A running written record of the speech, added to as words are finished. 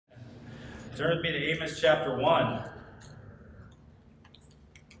Turn with me to Amos chapter 1. I'm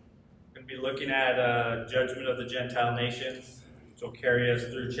going to be looking at judgment of the Gentile nations, which will carry us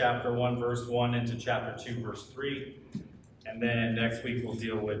through chapter 1, verse 1 into chapter 2, verse 3. And then next week we'll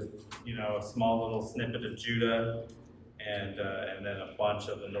deal with, a small little snippet of Judah and then a bunch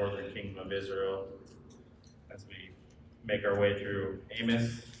of the northern kingdom of Israel as we make our way through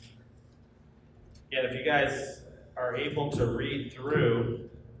Amos. Yet if you guys are able to read through,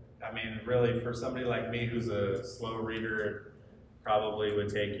 really for somebody like me who's a slow reader, it probably would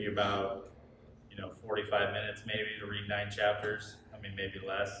take you about 45 minutes maybe to read 9 chapters. Maybe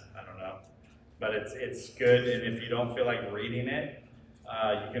less, I don't know. But it's good, and if you don't feel like reading it,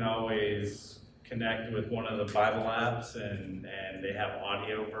 you can always connect with one of the Bible apps, and they have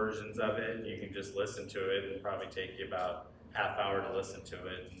audio versions of it. You can just listen to it, and probably take you about half hour to listen to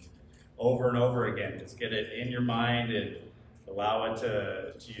it. And over and over again, just get it in your mind and allow it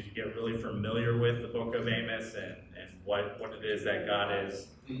to you to get really familiar with the book of Amos and what it is that God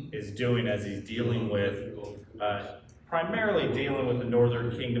is doing as he's dealing with, primarily dealing with the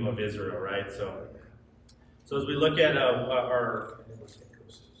northern kingdom of Israel, right? So as we look at our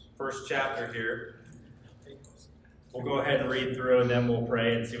first chapter here, we'll go ahead and read through, and then we'll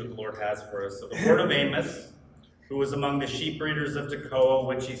pray and see what the Lord has for us. So the word of Amos, who was among the sheep breeders of Tekoa,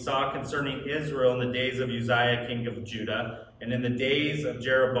 which he saw concerning Israel in the days of Uzziah, king of Judah, and in the days of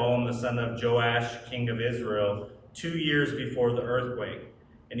Jeroboam, the son of Joash, king of Israel, 2 years before the earthquake.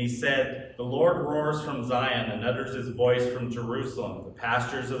 And he said, The Lord roars from Zion and utters his voice from Jerusalem. The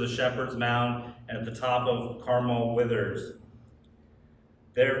pastures of the shepherd's mound and at the top of Carmel withers.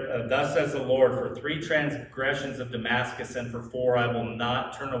 Thus says the Lord, for 3 transgressions of Damascus and for 4 I will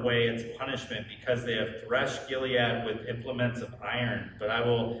not turn away its punishment, because they have threshed Gilead with implements of iron. But I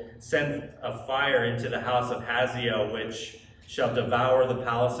will send a fire into the house of Hazael, which shall devour the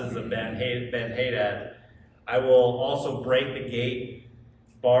palaces of Ben-Hadad. I will also break the gate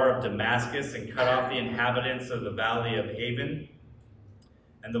bar of Damascus and cut off the inhabitants of the valley of Haven.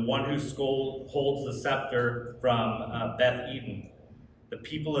 And the one who holds the scepter from Beth Eden. The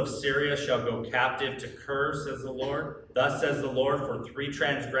people of Syria shall go captive to Kir, says the Lord. Thus says the Lord, for 3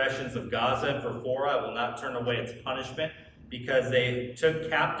 transgressions of Gaza and for 4 I will not turn away its punishment, because they took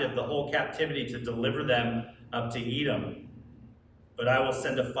captive the whole captivity to deliver them up to Edom. But I will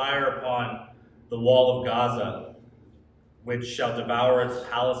send a fire upon the wall of Gaza, which shall devour its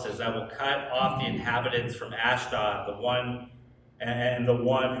palaces. I will cut off the inhabitants from Ashdod, the one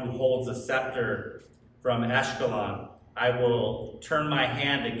who holds a scepter from Ashkelon. I will turn my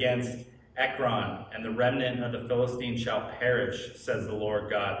hand against Ekron, and the remnant of the Philistines shall perish, says the Lord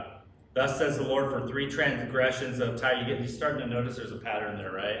God. Thus says the Lord, for 3 transgressions of Tyre. You're starting to notice there's a pattern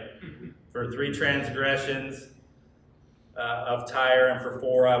there, right? For 3 transgressions of Tyre, and for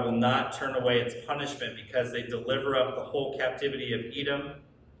 4 I will not turn away its punishment, because they deliver up the whole captivity of Edom,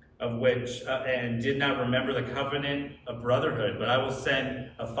 of which and did not remember the covenant of brotherhood. But I will send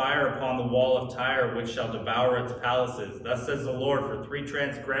a fire upon the wall of Tyre, which shall devour its palaces. Thus says the Lord, for 3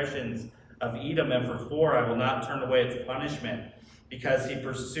 transgressions of Edom, and for 4 I will not turn away its punishment, because he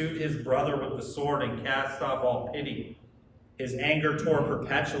pursued his brother with the sword and cast off all pity. His anger tore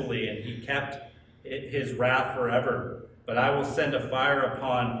perpetually, and he kept his wrath forever. But I will send a fire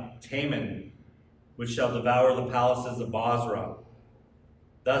upon Taman, which shall devour the palaces of Bozrah.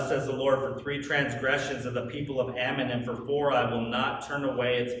 Thus says the Lord, for 3 transgressions of the people of Ammon, and for 4 I will not turn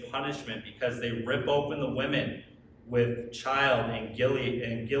away its punishment, because they rip open the women with child in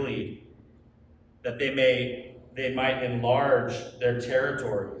Gilead, that they might enlarge their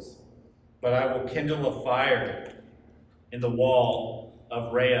territories. But I will kindle a fire in the wall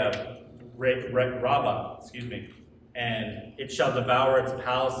of Rabbah, and it shall devour its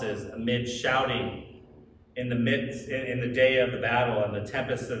palaces amid shouting in the day of the battle, and the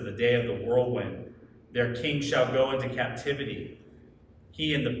tempest of the day of the whirlwind. Their king shall go into captivity,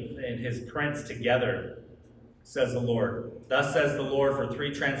 he and his prince together, says the Lord. Thus says the Lord, for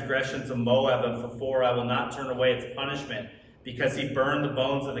 3 transgressions of Moab, and for 4 I will not turn away its punishment, because he burned the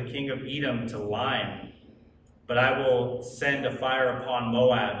bones of the king of Edom to lime. But I will send a fire upon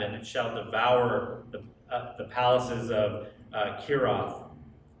Moab, and it shall devour the palaces of Kiroth.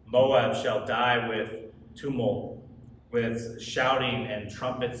 Moab shall die with tumult, with shouting and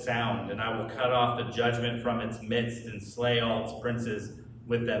trumpet sound, and I will cut off the judgment from its midst and slay all its princes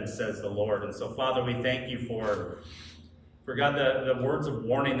with them, says the Lord. And so, Father, we thank you for God, the words of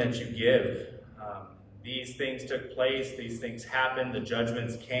warning that you give. These things took place, these things happened, the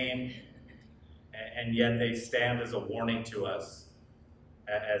judgments came, and yet they stand as a warning to us,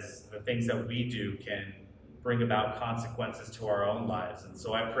 as the things that we do can bring about consequences to our own lives. And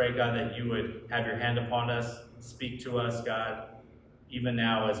so I pray, God, that you would have your hand upon us, speak to us, God, even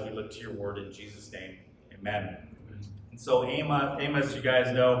now as we look to your word in Jesus' name. Amen. And so Amos, you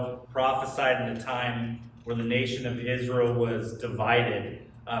guys know, prophesied in a time where the nation of Israel was divided.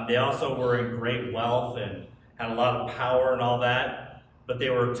 They also were in great wealth and had a lot of power and all that, but they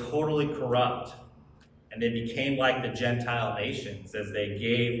were totally corrupt. And they became like the Gentile nations as they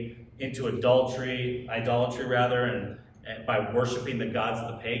gave into idolatry rather, and by worshiping the gods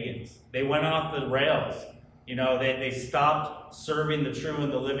of the pagans. They went off the rails. You know, they stopped serving the true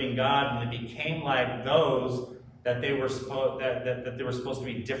and the living God, and they became like those that they were supposed to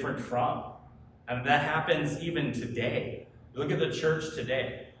be different from. And that happens even today. Look at the church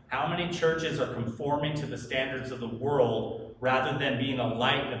today. How many churches are conforming to the standards of the world rather than being a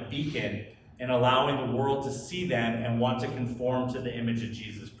light and a beacon and allowing the world to see them and want to conform to the image of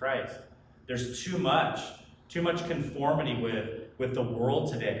Jesus Christ? There's too much conformity with the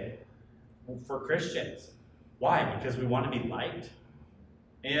world today for Christians. Why? Because we want to be liked.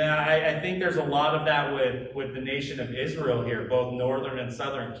 And I think there's a lot of that with the nation of Israel here, both northern and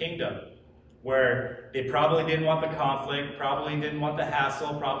southern kingdom, where they probably didn't want the conflict, probably didn't want the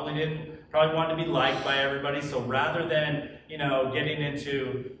hassle, probably wanted to be liked by everybody. So rather than, getting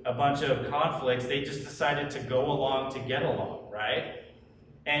into a bunch of conflicts, they just decided to go along to get along, right?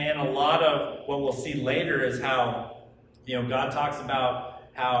 And a lot of what we'll see later is how, God talks about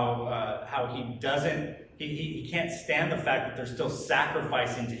how he can't stand the fact that they're still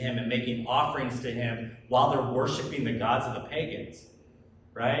sacrificing to him and making offerings to him while they're worshiping the gods of the pagans,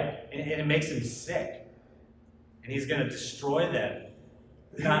 right? And it makes him sick. And he's going to destroy them.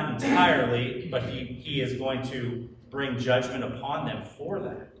 Not entirely, but he is going to bring judgment upon them for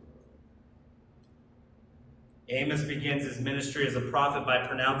that. Amos begins his ministry as a prophet by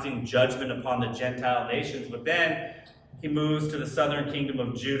pronouncing judgment upon the Gentile nations, but then he moves to the southern kingdom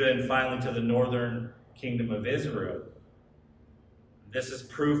of Judah and finally to the northern kingdom of Israel. This is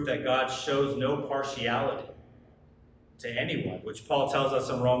proof that God shows no partiality to anyone, which Paul tells us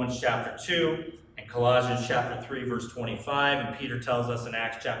in Romans chapter 2, and Colossians chapter 3, verse 25, and Peter tells us in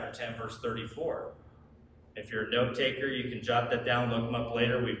Acts chapter 10, verse 34. If you're a note taker, you can jot that down, look them up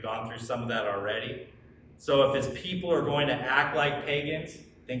later. We've gone through some of that already. So if his people are going to act like pagans,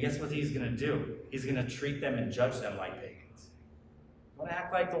 then guess what he's going to do? He's going to treat them and judge them like pagans. Want to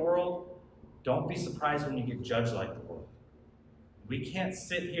act like the world? Don't be surprised when you get judged like the world. We can't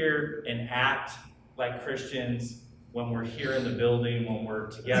sit here and act like Christians when we're here in the building, when we're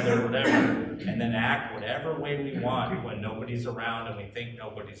together, whatever, and then act whatever way we want when nobody's around and we think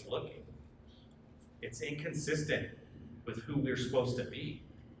nobody's looking. It's inconsistent with who we're supposed to be.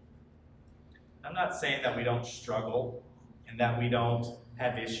 I'm not saying that we don't struggle and that we don't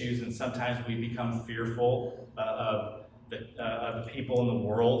have issues, and sometimes we become fearful of the people in the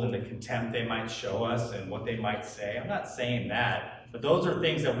world and the contempt they might show us and what they might say. I'm not saying that, but those are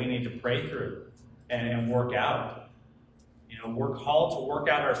things that we need to pray through and work out. We're called to work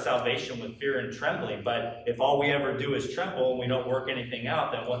out our salvation with fear and trembling, but if all we ever do is tremble and we don't work anything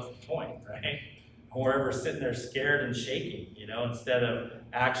out, then what's the point, right? We're ever sitting there scared and shaking, instead of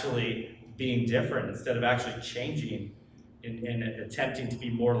actually being different, instead of actually changing and attempting to be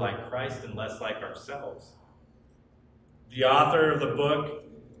more like Christ and less like ourselves. The author of the book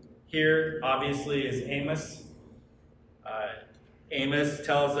here, obviously, is Amos. Amos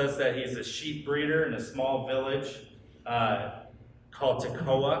tells us that he's a sheep breeder in a small village called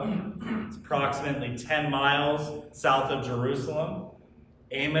Tekoa. It's approximately 10 miles south of Jerusalem.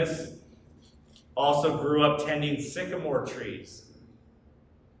 Amos also grew up tending sycamore trees.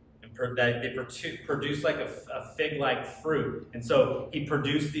 And they produce like a fig-like fruit. And so he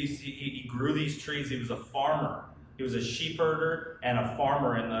produced these, he grew these trees. He was a farmer. He was a sheep herder and a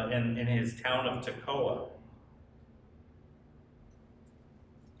farmer in his town of Tekoa.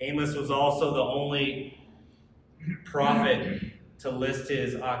 Amos was also the only prophet to list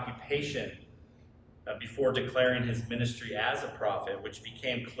his occupation before declaring his ministry as a prophet, which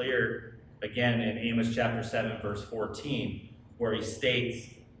became clear again in Amos chapter 7, verse 14, where he states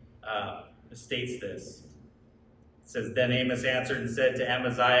this. It says, "Then Amos answered and said to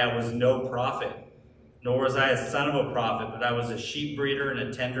Amaziah, I was no prophet, nor was I a son of a prophet, but I was a sheep breeder and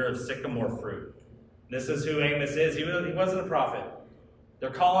a tender of sycamore fruit." This is who Amos is. He wasn't a prophet. They're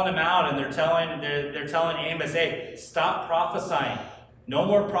calling him out, and they're telling Amos, hey, stop prophesying. No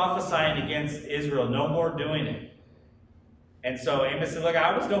more prophesying against Israel. No more doing it. And so Amos said, look,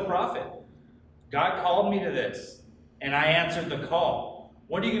 I was no prophet. God called me to this, and I answered the call.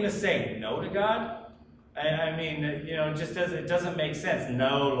 What are you going to say? No to God? I mean, it doesn't make sense.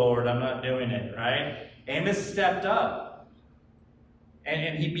 No, Lord, I'm not doing it, right? Amos stepped up.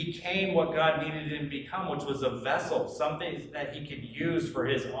 And he became what God needed him to become, which was a vessel, something that he could use for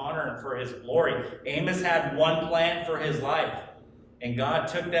his honor and for his glory. Amos had one plan for his life, and God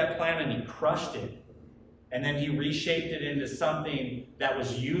took that plan and he crushed it. And then he reshaped it into something that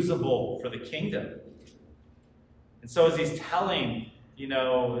was usable for the kingdom. And so as he's telling,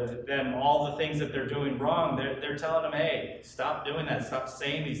 them all the things that they're doing wrong, they're telling them, hey, stop doing that, stop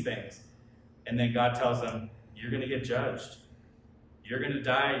saying these things. And then God tells them, you're going to get judged. You're going to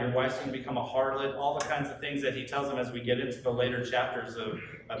die. Your wife's going to become a harlot. All the kinds of things that he tells them as we get into the later chapters of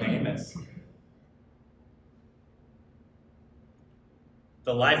Amos.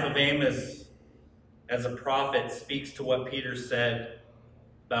 The life of Amos as a prophet speaks to what Peter said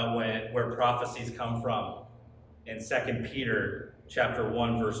about where prophecies come from in 2 Peter chapter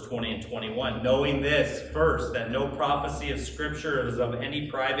 1, verse 20 and 21. Knowing this first, that no prophecy of Scripture is of any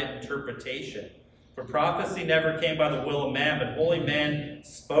private interpretation. For prophecy never came by the will of man, but holy men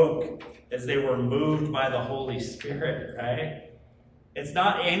spoke as they were moved by the Holy Spirit, right? It's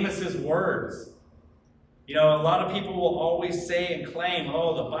not Amos's words. A lot of people will always say and claim,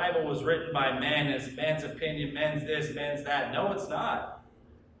 oh, the Bible was written by men, it's man's opinion, man's this, man's that. No, it's not.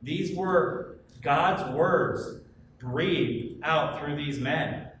 These were God's words breathed out through these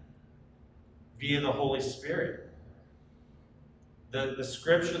men via the Holy Spirit. The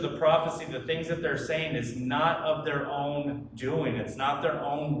scripture, the prophecy, the things that they're saying is not of their own doing. It's not their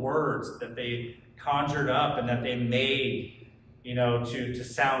own words that they conjured up and that they made, to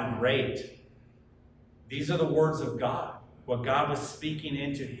sound great. These are the words of God, what God was speaking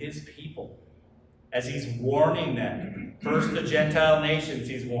into his people as he's warning them. First the Gentile nations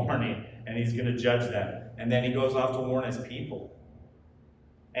he's warning, and he's going to judge them. And then he goes off to warn his people.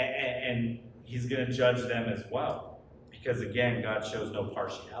 And he's going to judge them as well. Because again, God shows no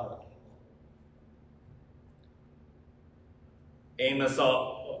partiality. Amos,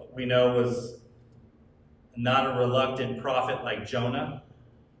 we know, was not a reluctant prophet like Jonah.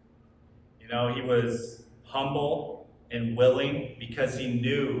 He was humble and willing because he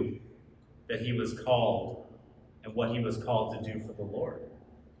knew that he was called and what he was called to do for the Lord.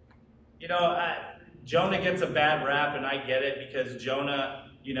 Jonah gets a bad rap, and I get it, because Jonah,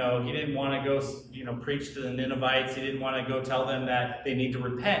 he didn't want to go, preach to the Ninevites. He didn't want to go tell them that they need to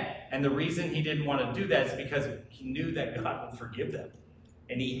repent. And the reason he didn't want to do that is because he knew that God would forgive them.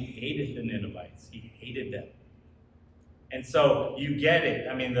 And he hated the Ninevites. He hated them. And so you get it.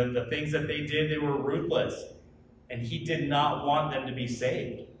 I mean, the things that they did, they were ruthless. And he did not want them to be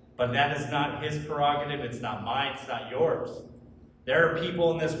saved. But that is not his prerogative. It's not mine. It's not yours. There are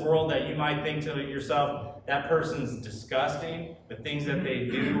people in this world that you might think to yourself, that person's disgusting. The things that they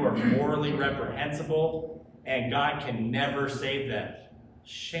do are morally reprehensible, and God can never save them.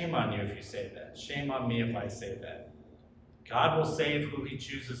 Shame on you if you say that. Shame on me if I say that. God will save who he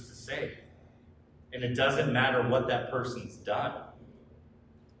chooses to save. And it doesn't matter what that person's done.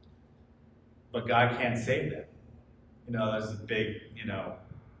 But God can't save them. There's a big,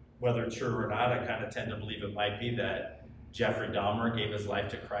 whether true or not, I kind of tend to believe it might be that Jeffrey Dahmer gave his life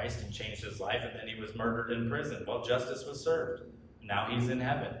to Christ and changed his life, and then he was murdered in prison. Well, justice was served. Now he's in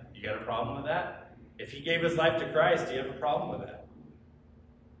heaven. You got a problem with that? If he gave his life to Christ, do you have a problem with that?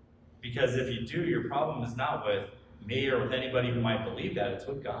 Because if you do, your problem is not with me or with anybody who might believe that. It's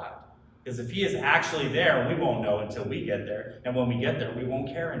with God. Because if he is actually there, we won't know until we get there. And when we get there, we won't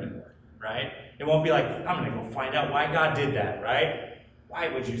care anymore, right? It won't be like, I'm going to go find out why God did that, right? Why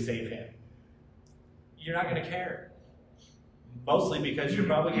would you save him? You're not going to care. Mostly because you're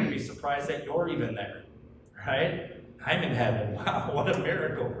probably going to be surprised that you're even there, right? I'm in heaven. Wow, what a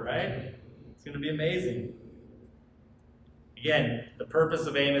miracle, right? It's going to be amazing. Again, the purpose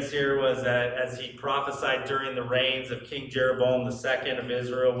of Amos here was that as he prophesied during the reigns of King Jeroboam II of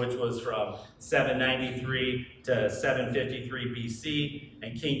Israel, which was from 793 to 753 BC,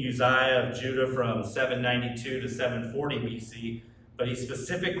 and King Uzziah of Judah from 792 to 740 BC. But he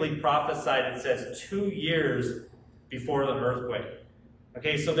specifically prophesied, it says, 2 years before the earthquake.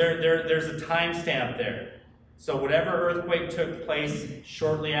 Okay, so there's a timestamp there. So whatever earthquake took place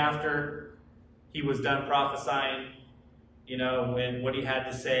shortly after he was done prophesying, when what he had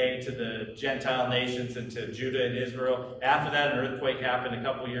to say to the Gentile nations and to Judah and Israel. After that, an earthquake happened a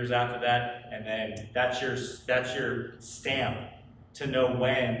couple years after that, and then that's your stamp to know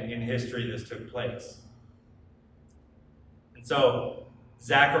when in history this took place. And so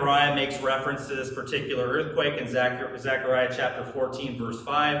Zechariah makes reference to this particular earthquake in Zechariah chapter 14, verse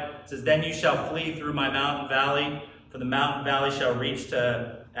 5. It says, "Then you shall flee through my mountain valley, for the mountain valley shall reach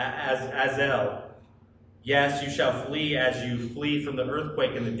to Azel, Yes, you shall flee as you flee from the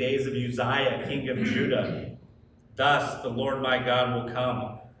earthquake in the days of Uzziah, king of Judah. Thus the Lord my God will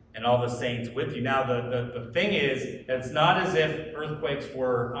come, and all the saints with you. Now, the thing is, it's not as if earthquakes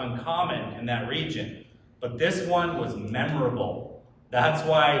were uncommon in that region, but this one was memorable. That's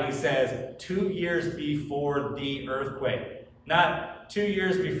why he says 2 years before the earthquake. Not 2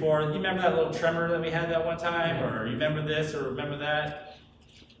 years before. You remember that little tremor that we had that one time? Or you remember this or remember that?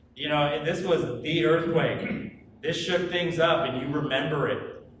 You know, this was the earthquake. This shook things up, and you remember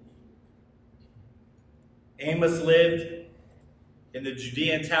it. Amos lived in the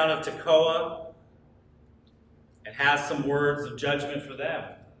Judean town of Tekoa and has some words of judgment for them,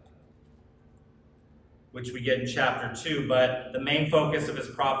 which we get in chapter 2. But the main focus of his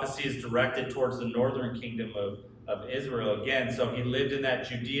prophecy is directed towards the northern kingdom of Israel again. So he lived in that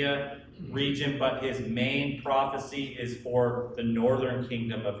Judea region, but his main prophecy is for the northern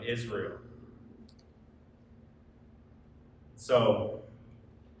kingdom of Israel. So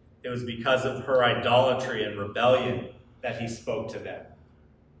it was because of her idolatry and rebellion that he spoke to them.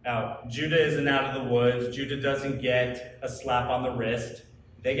 Now, Judah isn't out of the woods. Judah doesn't get a slap on the wrist.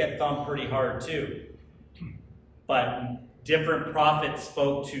 They get thumped pretty hard too. But different prophets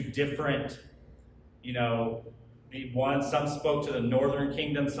spoke to different, some spoke to the northern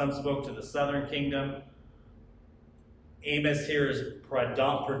kingdom, some spoke to the southern kingdom. Amos here is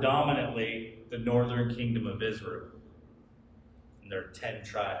predominantly the northern kingdom of Israel. And there are 10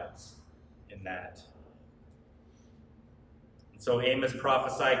 tribes in that. And so Amos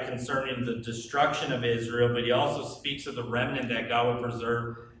prophesied concerning the destruction of Israel, but he also speaks of the remnant that God would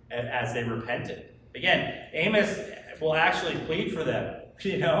preserve as they repented. Again, Amos will actually plead for them.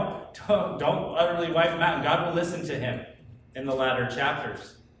 Don't utterly wipe them out. And God will listen to him in the latter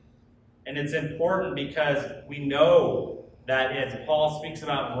chapters. And it's important because we know that, as Paul speaks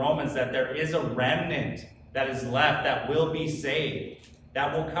about in Romans, that there is a remnant that is left that will be saved,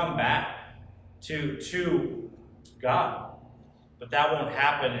 that will come back to God. But that won't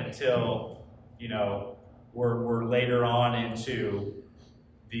happen until, we're later on into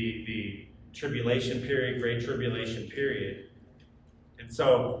the tribulation period, great tribulation period. And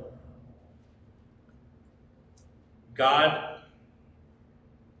so, God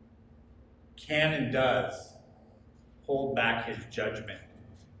can and does hold back his judgment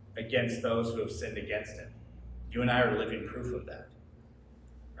against those who have sinned against him. You and I are living proof of that,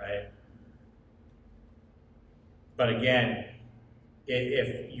 right? But again,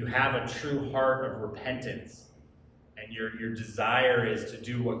 if you have a true heart of repentance and your desire is to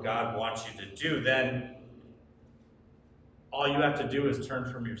do what God wants you to do, then all you have to do is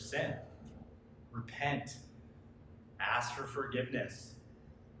turn from your sin. Repent. Ask for forgiveness.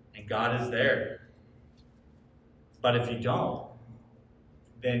 And God is there. But if you don't,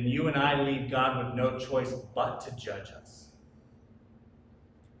 then you and I leave God with no choice but to judge us.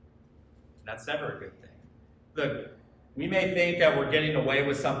 That's never a good thing. Look, we may think that we're getting away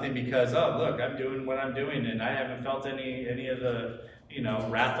with something because, oh, look, I'm doing what I'm doing and I haven't felt any of the,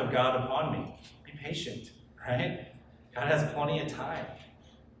 wrath of God upon me. Be patient, right? God has plenty of time.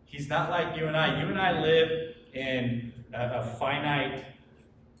 He's not like you and I. You and I live in a finite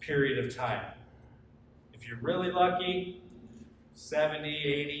period of time. If you're really lucky, 70,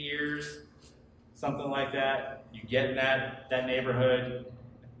 80 years, something like that, you get in that neighborhood.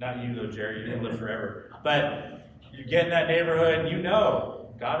 Not you though, Jerry, you didn't live forever. But you get in that neighborhood and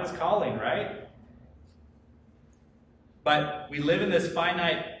God is calling, right? But we live in this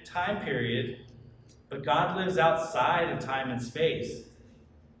finite time period, but God lives outside of time and space.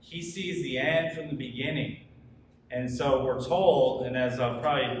 He sees the end from the beginning. And so we're told, and as I'll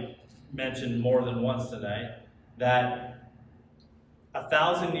probably mention more than once tonight, that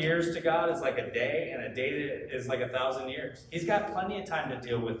 1,000 years to God is like a day, and a day is like 1,000 years. He's got plenty of time to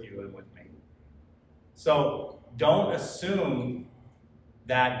deal with you and with me. So don't assume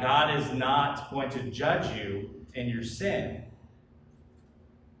that God is not going to judge you in your sin.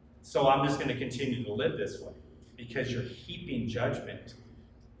 So I'm just going to continue to live this way, because you're heaping judgment,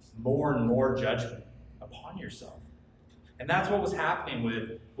 more and more judgment upon yourself. And that's what was happening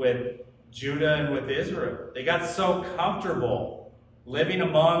with Judah and with Israel. They got so comfortable living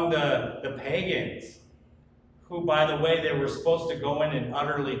among the pagans, who, by the way, they were supposed to go in and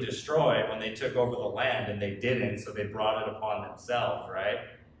utterly destroy when they took over the land, and they didn't, so they brought it upon themselves, right?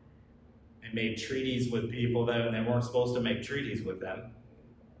 They made treaties with people that they weren't supposed to make treaties with them.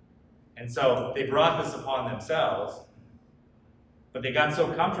 And so they brought this upon themselves, but they got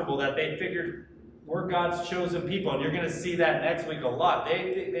so comfortable that they figured we're God's chosen people, and you're going to see that next week a lot.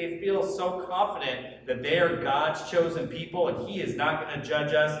 They feel so confident that they are God's chosen people, and He is not going to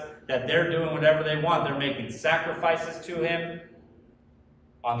judge us, that they're doing whatever they want. They're making sacrifices to Him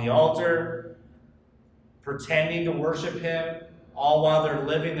on the altar, pretending to worship Him, all while they're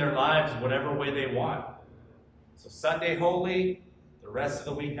living their lives whatever way they want. So Sunday holy, the rest of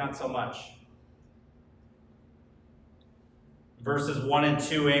the week not so much. Verses 1 and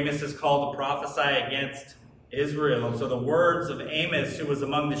 2, Amos is called to prophesy against Israel. And so the words of Amos, who was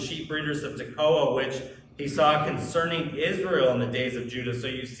among the sheep breeders of Tekoa, which he saw concerning Israel in the days of Judah. So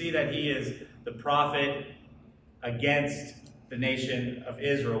you see that he is the prophet against the nation of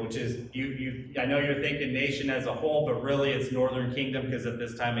Israel, which is, I know you're thinking nation as a whole, but really it's northern kingdom, because at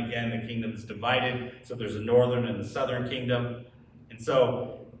this time, again, the kingdom is divided. So there's a northern and a southern kingdom. And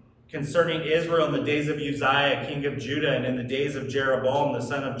so concerning Israel in the days of Uzziah, king of Judah, and in the days of Jeroboam, the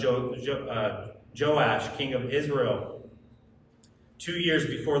son of Joash, king of Israel, 2 years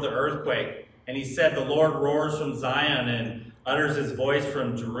before the earthquake. And he said, the Lord roars from Zion and utters his voice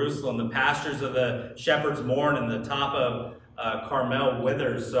from Jerusalem. The pastures of the shepherds mourn, and the top of Carmel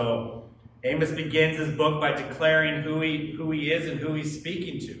withers. So Amos begins his book by declaring who he is and who he's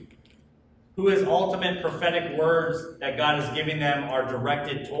speaking to. Who his ultimate prophetic words that God is giving them are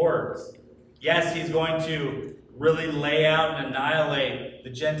directed towards. Yes, he's going to really lay out and annihilate the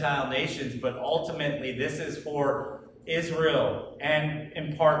Gentile nations, but ultimately this is for Israel and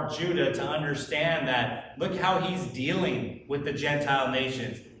in part Judah to understand that look how he's dealing with the Gentile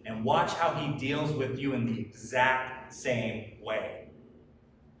nations, and watch how he deals with you in the exact same way.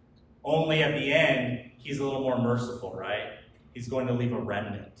 Only at the end, he's a little more merciful, right? He's going to leave a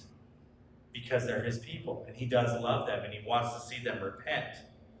remnant, because they're his people, and he does love them, and he wants to see them repent.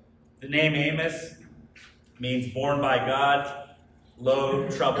 The name Amos means born by God,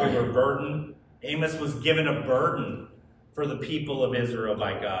 load, troubled, or burden. Amos was given a burden for the people of Israel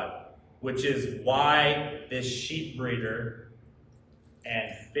by God, which is why this sheep breeder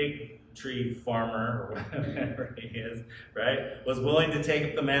and fig tree farmer, or whatever he is, right, was willing to take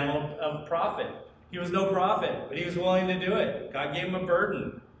up the mantle of prophet. He was no prophet, but he was willing to do it. God gave him a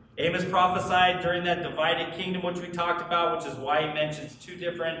burden. Amos prophesied during that divided kingdom, which we talked about, which is why he mentions two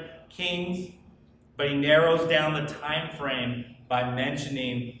different kings, but he narrows down the time frame by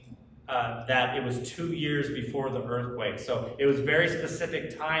mentioning that it was 2 years before the earthquake. So it was very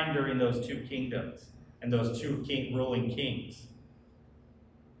specific time during those two kingdoms and those two ruling kings.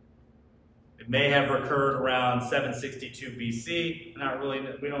 It may have occurred around 762 BC.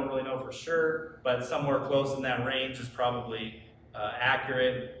 We don't really know for sure, but somewhere close in that range is probably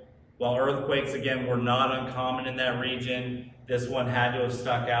accurate. While earthquakes, again, were not uncommon in that region, this one had to have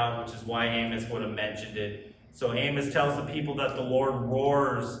stuck out, which is why Amos would have mentioned it. So Amos tells the people that the Lord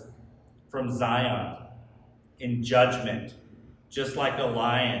roars from Zion in judgment, just like a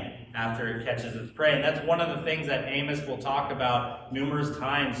lion after it catches its prey. And that's one of the things that Amos will talk about numerous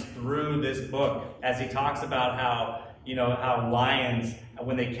times through this book, as he talks about how, how lions,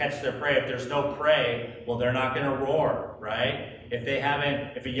 when they catch their prey, if there's no prey, well, they're not going to roar, right?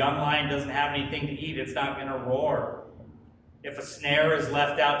 If a young lion doesn't have anything to eat, it's not going to roar. If a snare is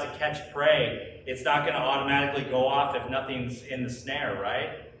left out to catch prey, it's not going to automatically go off if nothing's in the snare, right?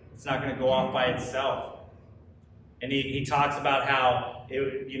 It's not going to go off by itself. And he talks about how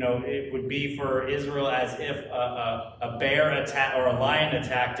it would be for Israel as if a bear or a lion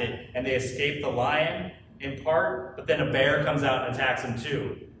attacked it, and they escaped the lion in part, but then a bear comes out and attacks them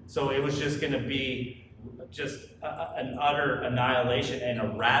too. So it was just going to be just an utter annihilation and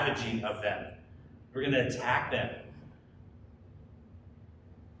a ravaging of them. We're going to attack them.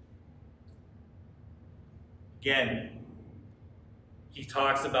 Again, he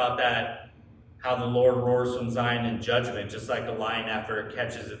talks about that, how the Lord roars from Zion in judgment, just like a lion after it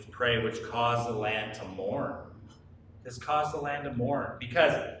catches its prey, which caused the land to mourn. This caused the land to mourn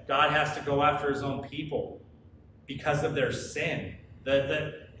because God has to go after his own people because of their sin.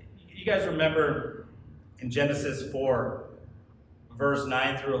 You guys remember in Genesis 4, verse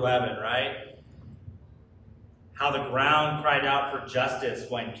 9 through 11, right? How the ground cried out for justice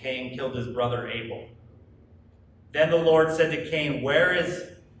when Cain killed his brother Abel. Then the Lord said to Cain, "Where is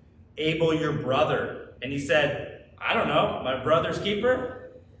Abel your brother?" And he said, "I don't know, my brother's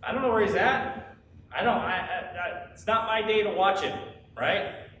keeper? I don't know where he's at. It's not my day to watch him,"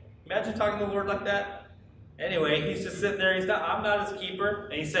 right? Imagine talking to the Lord like that. Anyway, he's just sitting there. I'm not his keeper.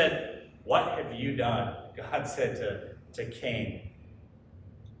 And he said, "What have you done?" God said to Cain,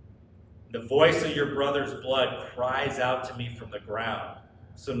 "The voice of your brother's blood cries out to me from the ground.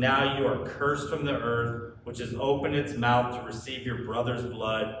 So now you are cursed from the earth, which has opened its mouth to receive your brother's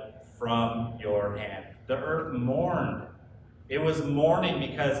blood from your hand. The earth mourned. It was mourning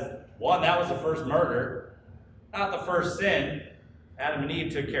because, one, that was the first murder, not the first sin. Adam and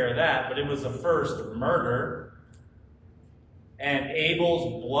Eve took care of that, but it was the first murder. And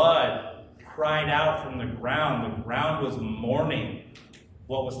Abel's blood cried out from the ground. The ground was mourning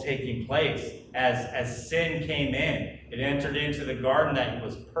what was taking place as sin came in. It entered into the garden that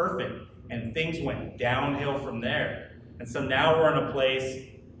was perfect, and things went downhill from there. And so now we're in a place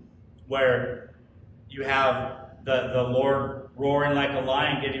where you have the Lord roaring like a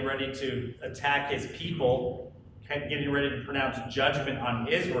lion, getting ready to attack his people, getting ready to pronounce judgment on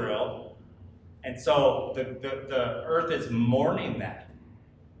Israel. And so the earth is mourning that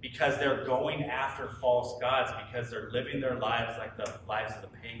because they're going after false gods, because they're living their lives like the lives of the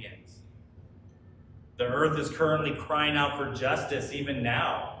pagans. The earth is currently crying out for justice even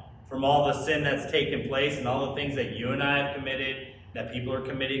now from all the sin that's taken place and all the things that you and I have committed, that people are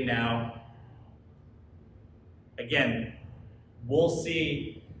committing now. Again, we'll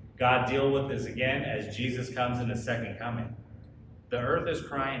see God deal with this again as Jesus comes in his second coming. The earth is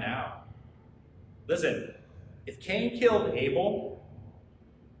crying out. Listen, if Cain killed Abel,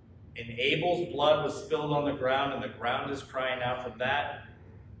 and Abel's blood was spilled on the ground, and the ground is crying out for that,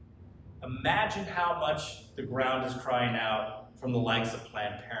 imagine how much the ground is crying out from the likes of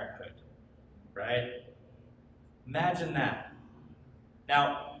Planned Parenthood, right? Imagine that.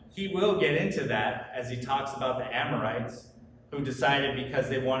 Now, he will get into that as he talks about the Amorites, who decided because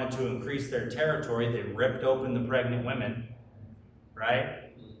they wanted to increase their territory, they ripped open the pregnant women,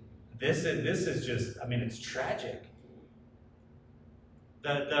 right? This is just, I mean, it's tragic.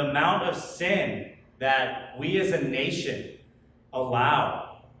 The amount of sin that we as a nation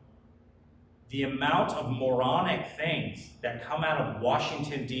allow, the amount of moronic things that come out of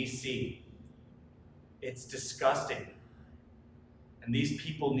Washington, D.C., it's disgusting. And these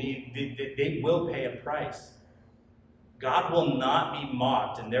people they will pay a price. God will not be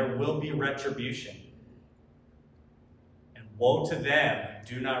mocked, and there will be retribution. And woe to them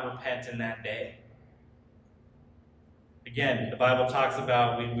who do not repent in that day. Again, the Bible talks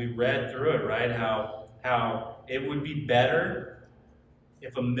about, we read through it, right? How it would be better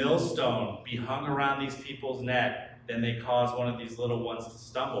if a millstone be hung around these people's neck than they cause one of these little ones to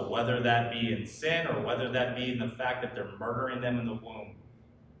stumble, whether that be in sin or whether that be in the fact that they're murdering them in the womb.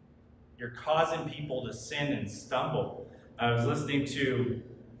 You're causing people to sin and stumble. I was listening to,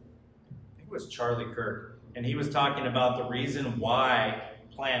 I think it was Charlie Kirk, and he was talking about the reason why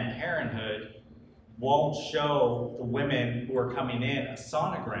Planned Parenthood won't show the women who are coming in a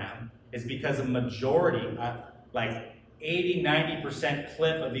sonogram is because a majority, like 80-90%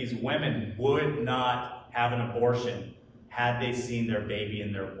 clip of these women would not have an abortion had they seen their baby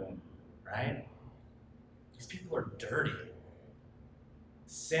in their womb, right? These people are dirty.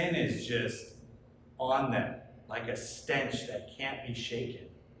 Sin is just on them like a stench that can't be shaken.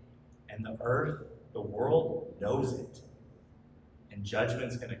 And the earth, the world knows it. And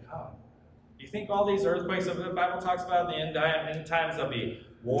judgment's going to come. You think all these earthquakes that the Bible talks about in the end times, there'll be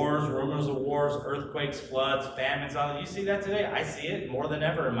wars, rumors of wars, earthquakes, floods, famines. You see that today? I see it more than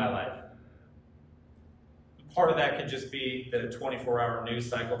ever in my life. Part of that could just be the 24-hour news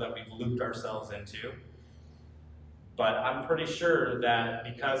cycle that we've looped ourselves into. But I'm pretty sure that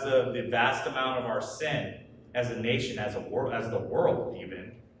because of the vast amount of our sin as a nation, as the world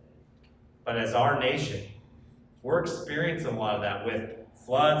even, but as our nation, we're experiencing a lot of that with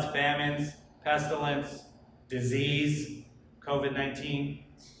floods, famines, pestilence, disease, COVID-19.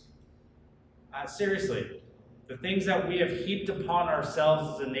 Seriously, the things that we have heaped upon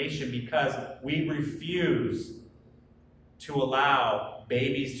ourselves as a nation because we refuse to allow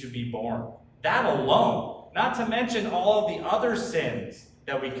babies to be born. That alone, not to mention all of the other sins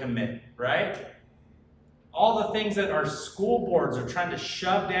that we commit, right? All the things that our school boards are trying to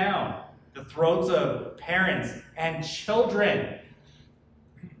shove down the throats of parents and children.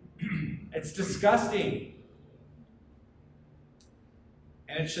 It's disgusting.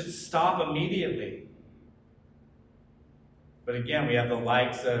 And it should stop immediately. But again, we have the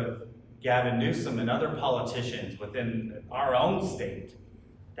likes of Gavin Newsom and other politicians within our own state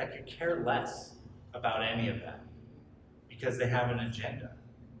that could care less about any of that because they have an agenda.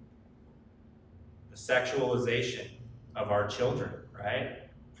 The sexualization of our children, right?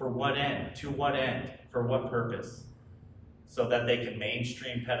 For what end? To what end? For what purpose? So that they can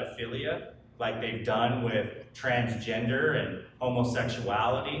mainstream pedophilia like they've done with transgender and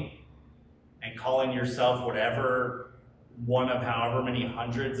homosexuality and calling yourself whatever one of however many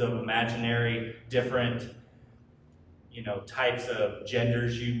hundreds of imaginary different, types of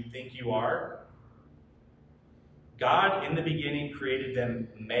genders you think you are. God in the beginning created them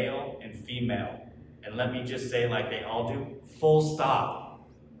male and female. And let me just say, like they all do, full stop,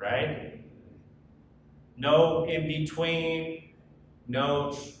 right? No in between,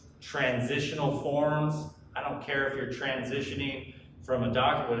 no transitional forms. I don't care if you're transitioning from a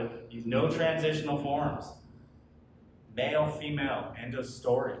doctor, but no transitional forms. Male, female, end of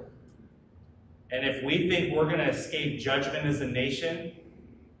story. And if we think we're going to escape judgment as a nation,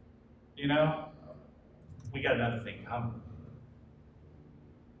 you know, we got another thing coming.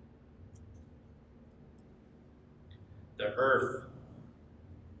 The earth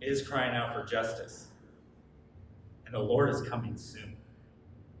is crying out for justice. And the Lord is coming soon.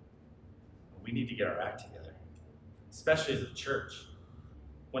 We need to get our act together, especially as a church.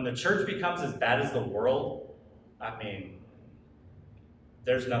 When the church becomes as bad as the world, I mean,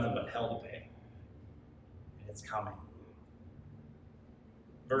 there's nothing but hell to pay. And it's coming.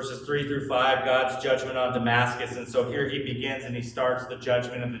 Verses 3 through 5, God's judgment on Damascus. And so here he begins and he starts the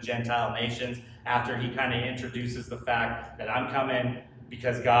judgment of the Gentile nations after he kind of introduces the fact that I'm coming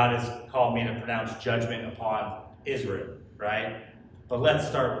because God has called me to pronounce judgment upon Israel, right? But let's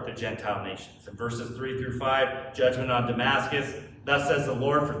start with the Gentile nations. In verses 3 through 5, judgment on Damascus. Thus says the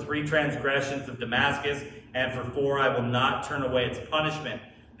Lord, for 3 transgressions of Damascus, and for 4 I will not turn away its punishment,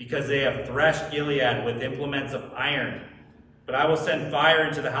 because they have threshed Gilead with implements of iron. But I will send fire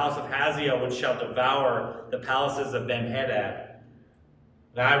into the house of Hazael, which shall devour the palaces of Ben-Hadad.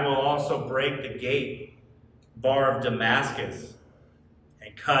 And I will also break the gate bar of Damascus,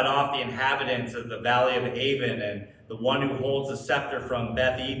 and cut off the inhabitants of the valley of Avon, and the one who holds the scepter from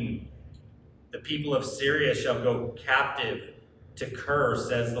Beth Eden. The people of Syria shall go captive to Kir,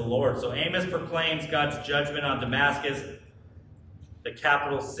 says the Lord. So Amos proclaims God's judgment on Damascus, the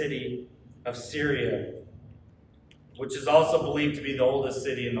capital city of Syria, which is also believed to be the oldest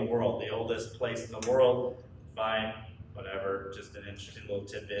city in the world, the oldest place in the world. Fine, whatever, just an interesting little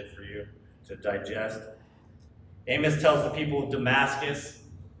tidbit for you to digest. Amos tells the people of Damascus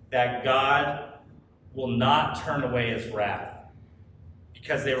that God will not turn away his wrath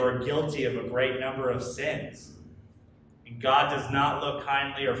because they were guilty of a great number of sins. And God does not look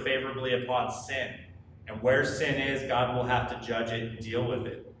kindly or favorably upon sin. And where sin is, God will have to judge it and deal with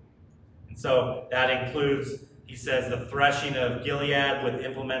it. And so that includes, he says, the threshing of Gilead with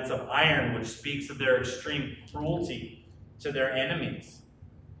implements of iron, which speaks of their extreme cruelty to their enemies.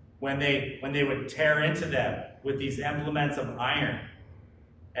 When they would tear into them with these implements of iron,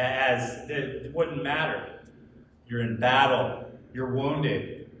 as it wouldn't matter. You're in battle. You're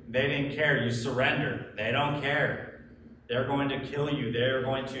wounded. They didn't care. You surrender. They don't care. They're going to kill you. They're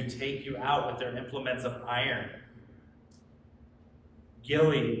going to take you out with their implements of iron.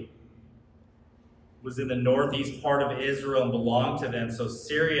 Gilead was in the northeast part of Israel and belonged to them. So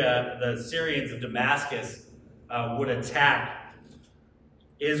Syria, the Syrians of Damascus, would attack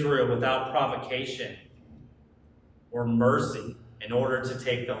Israel without provocation or mercy in order to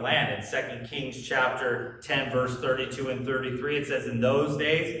take the land. In 2 Kings chapter 10, verse 32 and 33, it says, in those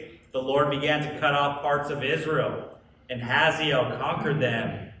days the Lord began to cut off parts of Israel, and Hazael conquered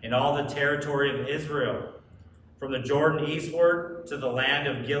them in all the territory of Israel, from the Jordan eastward to the land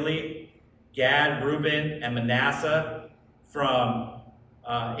of Gilead, Gad, Reuben, and Manasseh, from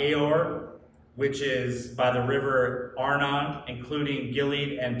Aor, which is by the river Arnon, including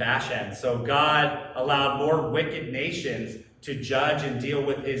Gilead and Bashan. So God allowed more wicked nations to judge and deal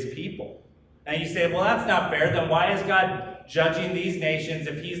with his people. And you say, well, that's not fair. Then why is God judging these nations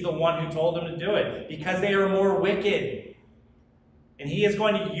if he's the one who told them to do it? Because they are more wicked. And he is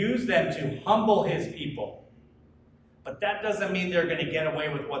going to use them to humble his people. But that doesn't mean they're going to get away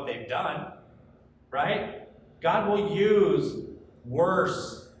with what they've done, right? God will use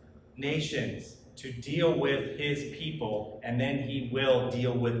worse nations to deal with his people, and then he will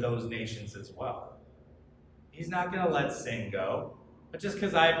deal with those nations as well. He's not going to let sin go. But just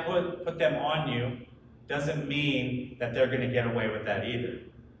because I put them on you doesn't mean that they're going to get away with that either.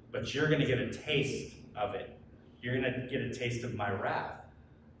 But you're going to get a taste of it. You're going to get a taste of my wrath.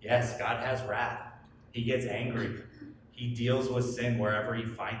 Yes, God has wrath. He gets angry. He deals with sin wherever he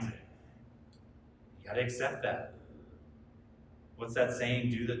finds it. You got to accept that. What's that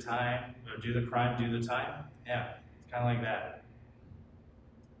saying? Do the time, or do the crime, do the time? Yeah, it's kind of like that.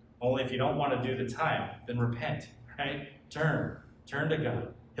 Only if you don't want to do the time, then repent, right? Turn to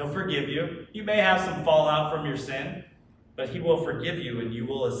God. He'll forgive you. You may have some fallout from your sin, but he will forgive you and you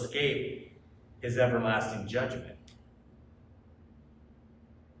will escape his everlasting judgment.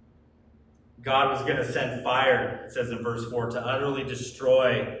 God was going to send fire, it says in verse 4, to utterly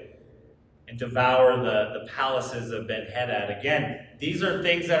destroy and devour the palaces of Ben-Hadad. Again, these are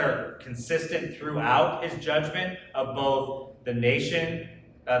things that are consistent throughout his judgment of both the nation,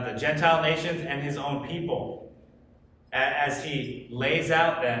 the Gentile nations, and his own people. As he lays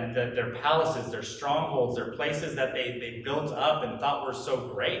out then their palaces, their strongholds, their places that they built up and thought were so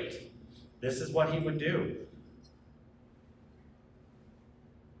great, this is what he would do.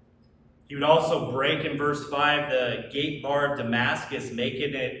 He would also break, in verse 5, the gate bar of Damascus,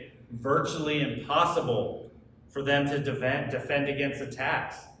 making it virtually impossible for them to defend against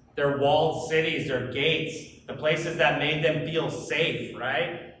attacks. Their walled cities, their gates, the places that made them feel safe,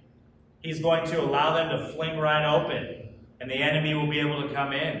 right? He's going to allow them to fling right open, and the enemy will be able to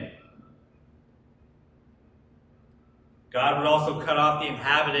come in. God would also cut off the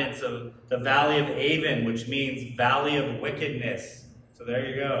inhabitants of the valley of Avon, which means valley of wickedness. So there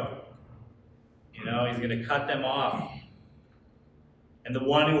you go. You know, he's going to cut them off. And the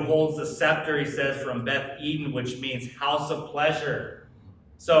one who holds the scepter, he says, from Beth Eden, which means house of pleasure.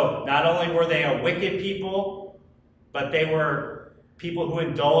 So not only were they a wicked people, but they were people who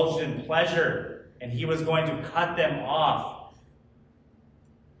indulged in pleasure, and he was going to cut them off.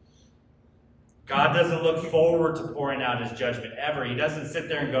 God doesn't look forward to pouring out his judgment ever. He doesn't sit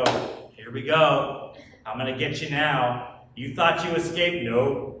there and go, here we go, I'm going to get you now. You thought you escaped?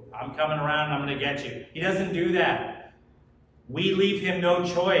 No, I'm coming around and I'm going to get you. He doesn't do that. We leave him no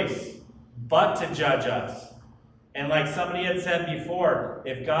choice but to judge us. And like somebody had said before,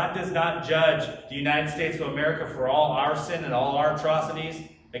 if God does not judge the United States of America for all our sin and all our atrocities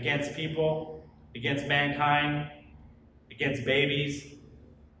against people, against mankind, against babies,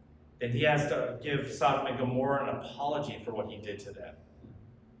 then he has to give Sodom and Gomorrah an apology for what he did to them.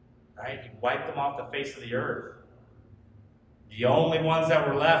 Right? He wiped them off the face of the earth. The only ones that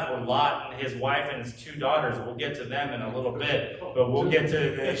were left were Lot and his wife and his 2 daughters. We'll get to them in a little bit, but we'll get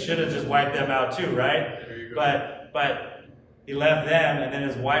to, they should have just wiped them out too, right? But he left them, and then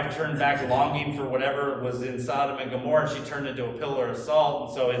his wife turned back longing for whatever was in Sodom and Gomorrah, and she turned into a pillar of salt.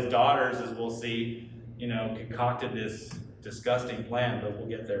 And so his daughters, as we'll see, you know, concocted this disgusting plan, but we'll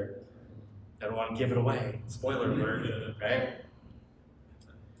get there. I don't want to give it away. Spoiler alert, right?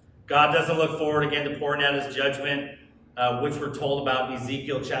 God doesn't look forward again to pouring out his judgment, which we're told about in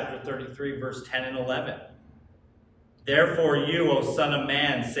Ezekiel chapter 33, verse 10 and 11. Therefore you, O son of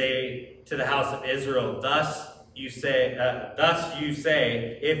man, say to the house of Israel, thus you say,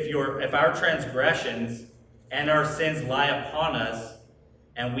 if our transgressions and our sins lie upon us,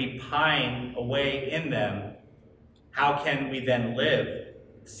 and we pine away in them, how can we then live?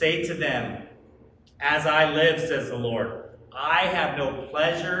 Say to them, as I live, says the Lord, I have no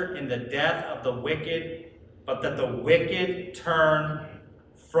pleasure in the death of the wicked, but that the wicked turn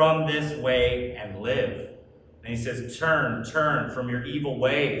from this way and live. And he says, turn from your evil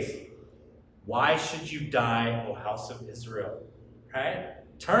ways. Why should you die, O house of Israel? Right?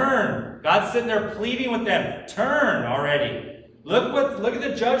 Turn. God's sitting there pleading with them. Turn already. Look at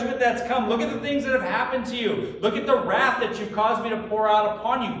the judgment that's come. Look at the things that have happened to you. Look at the wrath that you caused me to pour out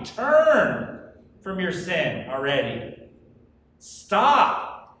upon you. Turn from your sin already.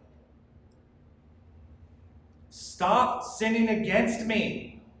 Stop. Stop sinning against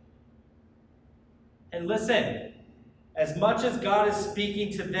me. And listen, as much as God is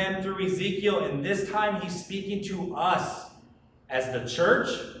speaking to them through Ezekiel, and this time he's speaking to us as the church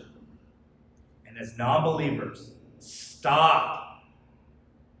and as non-believers. Stop.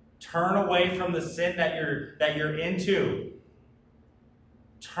 Turn away from the sin that you're into.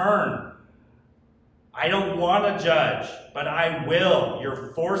 Turn. I don't want to judge, but I will.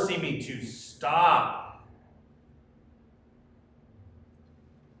 You're forcing me to. Stop.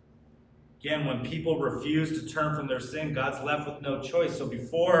 Again, when people refuse to turn from their sin, God's left with no choice. So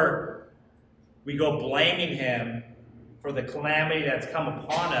before we go blaming him for the calamity that's come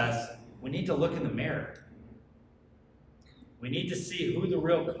upon us, we need to look in the mirror. We need to see who the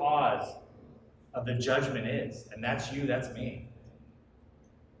real cause of the judgment is. And that's you, that's me.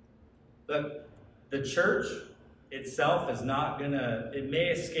 Look, the church itself is not going to, it may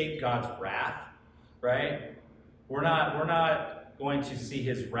escape God's wrath, right? We're not going to see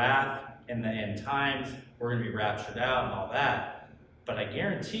his wrath in the end times. We're going to be raptured out and all that. But I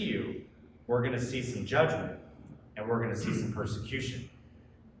guarantee you, we're going to see some judgment and we're going to see some persecution.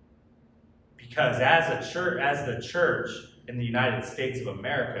 Because as the church in the United States of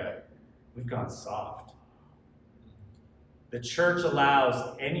America, we've gone soft. The church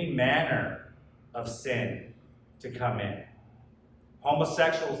allows any manner of sin to come in.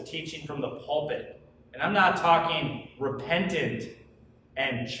 Homosexuals teaching from the pulpit. And I'm not talking repentant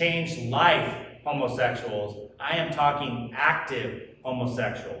and changed life homosexuals. I am talking active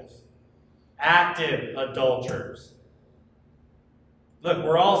homosexuals. active adulterers. Look,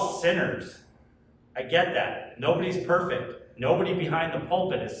 we're all sinners. I get that. Nobody's perfect. Nobody behind the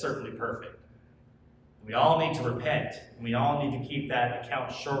pulpit is certainly perfect. We all need to repent. We all need to keep that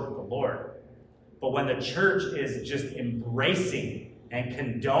account short with the Lord. But when the church is just embracing and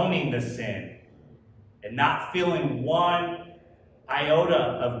condoning the sin and not feeling one iota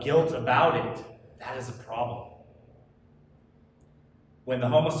of guilt about it, that is a problem. When the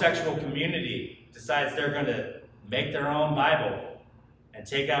homosexual community decides they're going to make their own Bible and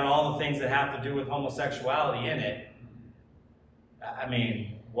take out all the things that have to do with homosexuality in it, I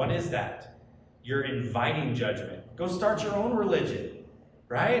mean, what is that? You're inviting judgment. Go start your own religion,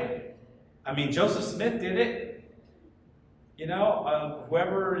 right? I mean, Joseph Smith did it. You know,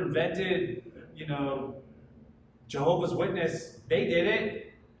 whoever invented, Jehovah's Witness, they did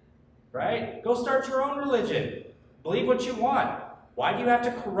it, right? Go start your own religion. Believe what you want. Why do you have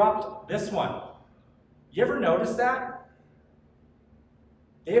to corrupt this one? You ever notice that?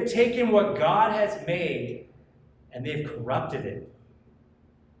 They have taken what God has made and they've corrupted it.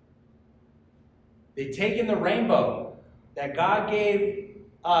 They've taken the rainbow that God gave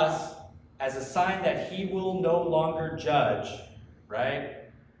us as a sign that he will no longer judge, right,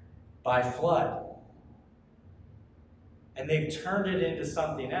 by flood. And they've turned it into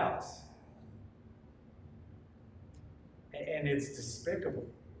something else. And it's despicable.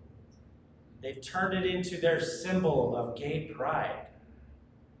 They've turned it into their symbol of gay pride.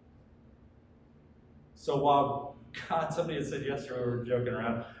 So while God, somebody had said yesterday, we were joking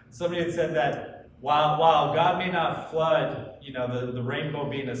around, somebody had said that while God may not flood, the rainbow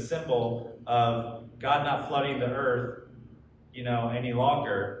being a symbol of God not flooding the earth, any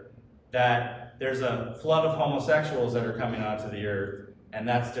longer, that there's a flood of homosexuals that are coming onto the earth, and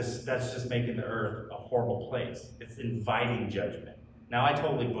that's just making the earth a horrible place. It's inviting judgment. Now I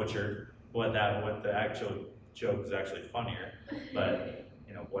totally butchered what the actual joke is actually funnier, but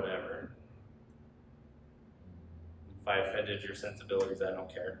whatever. If I offended your sensibilities, I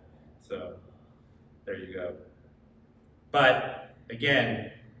don't care. So there you go. But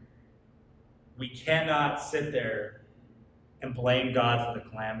again, we cannot sit there and blame God for the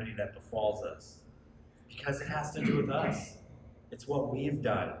calamity that befalls us, because it has to do with us. It's what we've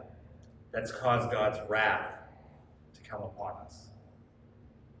done that's caused God's wrath to come upon us.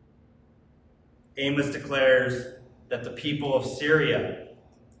 Amos declares that the people of Syria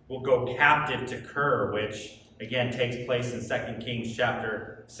will go captive to Kir, which again takes place in 2 Kings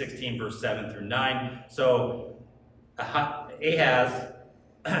chapter 16, verse 7 through 9. So Ahaz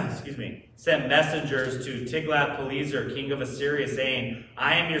sent messengers to Tiglath-Pileser, king of Assyria, saying,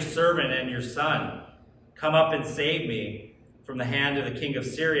 I am your servant and your son. Come up and save me from the hand of the king of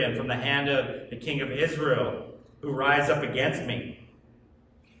Syria and from the hand of the king of Israel, who rise up against me.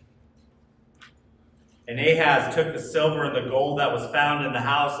 And Ahaz took the silver and the gold that was found in the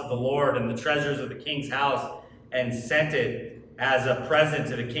house of the Lord and the treasures of the king's house and sent it as a present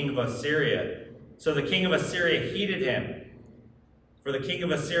to the king of Assyria. So the king of Assyria heeded him. For the king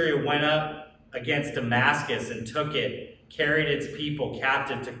of Assyria went up against Damascus and took it, carried its people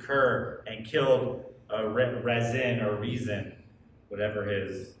captive to Kir, and killed Rezin, whatever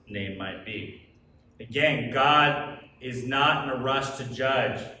his name might be. Again, God is not in a rush to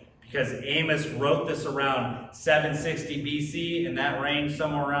judge, because Amos wrote this around 760 BC, in that range,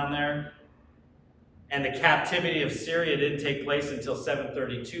 somewhere around there. And the captivity of Syria didn't take place until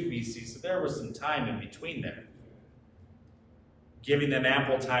 732 BC, so there was some time in between there, giving them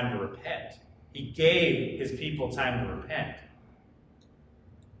ample time to repent. He gave his people time to repent.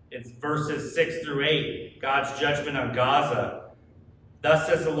 It's verses 6 through 8, God's judgment on Gaza. Thus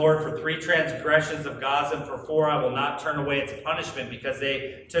says the Lord, for 3 transgressions of Gaza, and for 4 I will not turn away its punishment, because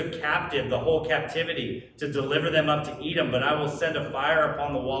they took captive the whole captivity to deliver them up to Edom. But I will send a fire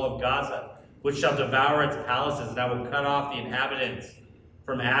upon the wall of Gaza, which shall devour its palaces, and I will cut off the inhabitants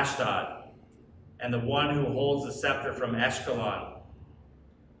from Ashdod, and the one who holds the scepter from Ashkelon.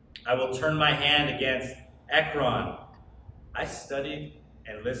 I will turn my hand against Ekron. I studied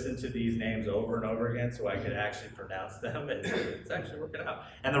and listened to these names over and over again so I could actually pronounce them. It's actually working out.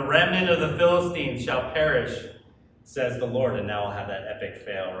 And the remnant of the Philistines shall perish, says the Lord. And now I'll have that epic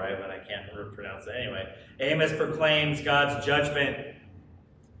fail, right, when I can't pronounce it. Anyway, Amos proclaims God's judgment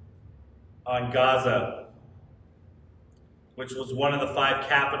on Gaza, which was one of the 5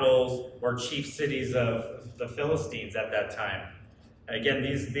 capitals or chief cities of the Philistines at that time. Again,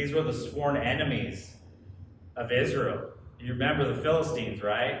 these were the sworn enemies of Israel. You remember the Philistines,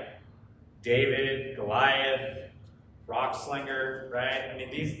 right? David, Goliath, rock slinger, right? I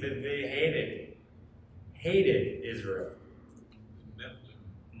mean, they hated Israel.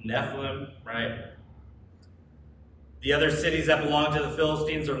 Nephilim, right? The other cities that belong to the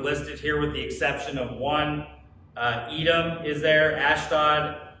Philistines are listed here with the exception of one. Edom is there,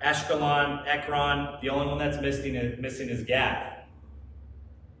 Ashdod, Ashkelon, Ekron. The only one that's missing is Gath.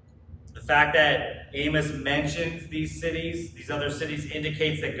 The fact that Amos mentions these other cities,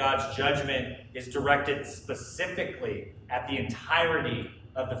 indicates that God's judgment is directed specifically at the entirety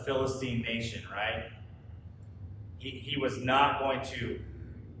of the Philistine nation, right? He was not going to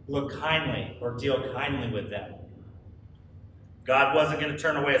look kindly or deal kindly with them. God wasn't going to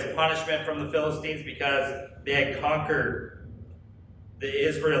turn away his punishment from the Philistines because they had conquered the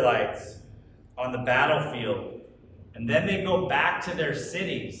Israelites on the battlefield. And then they go back to their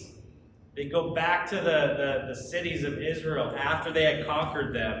cities. They go back to the cities of Israel after they had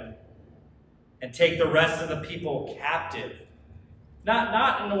conquered them and take the rest of the people captive.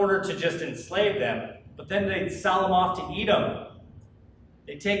 Not in order to just enslave them, but then they'd sell them off to Edom.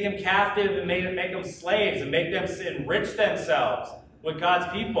 They take them captive and make them slaves and make them enrich themselves with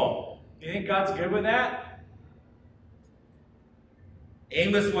God's people. Do you think God's good with that?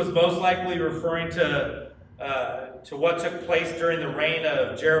 Amos was most likely referring to what took place during the reign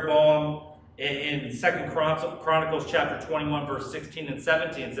of Jeroboam in 2 Chronicles chapter 21, verse 16 and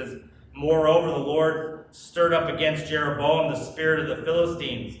 17. It says, "Moreover, the Lord stirred up against Jeroboam the spirit of the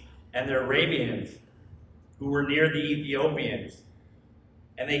Philistines and the Arabians, who were near the Ethiopians.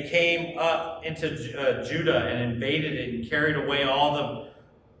 And they came up into Judah and invaded it and carried away all the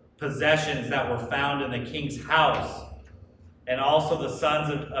possessions that were found in the king's house, and also the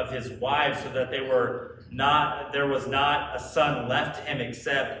sons of his wives, so that there was not a son left to him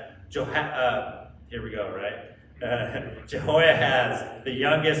except Jehoahaz, the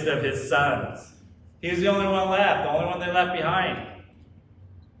youngest of his sons." He was the only one left, the only one they left behind.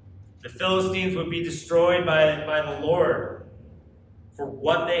 The Philistines would be destroyed by the Lord for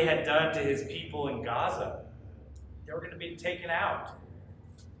what they had done to his people in Gaza. They were going to be taken out.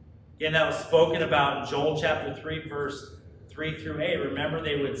 Again, that was spoken about in Joel chapter 3, verse 3 through 8. Remember,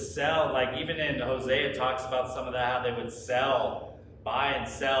 they would sell, like even in Hosea, it talks about some of that, how they would buy and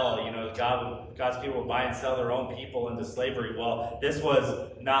sell. You know, God's people would buy and sell their own people into slavery. Well, this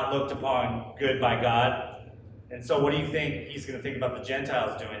was not looked upon good by God. And so what do you think he's going to think about the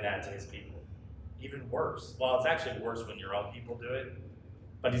Gentiles doing that to his people? Even worse. Well, it's actually worse when your own people do it.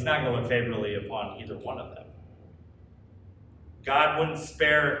 But he's not going to look favorably upon either one of them. God wouldn't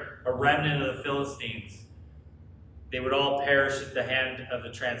spare a remnant of the Philistines. They would all perish at the hand of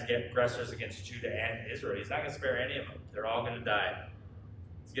the transgressors against Judah and Israel. He's not going to spare any of them. They're all going to die.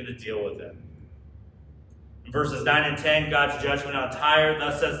 He's going to deal with them. In verses 9 and 10, God's judgment on Tyre.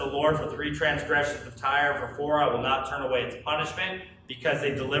 "Thus says the Lord, for 3 transgressions of Tyre, for 4 I will not turn away its punishment, because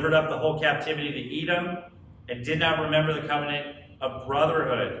they delivered up the whole captivity to Edom, and did not remember the covenant of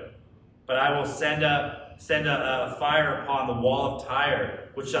brotherhood. But I will send a fire upon the wall of Tyre,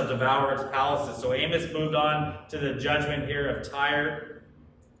 which shall devour its palaces." So Amos moved on to the judgment here of Tyre,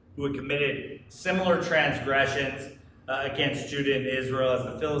 who had committed similar transgressions against Judah and Israel as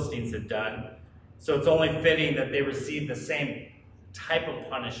the Philistines had done. So it's only fitting that they receive the same type of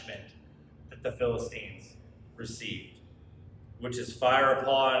punishment that the Philistines received, which is fire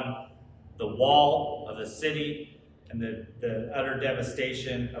upon the wall of the city and the utter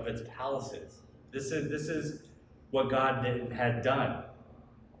devastation of its palaces. This is what God had done.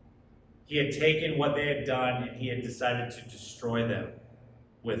 He had taken what they had done and he had decided to destroy them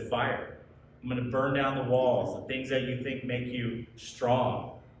with fire. "I'm going to burn down the walls, the things that you think make you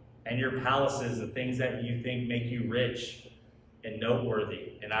strong, and your palaces, the things that you think make you rich and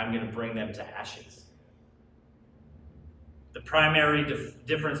noteworthy, and I'm going to bring them to ashes." The primary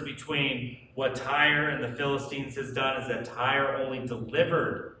difference between what Tyre and the Philistines has done is that Tyre only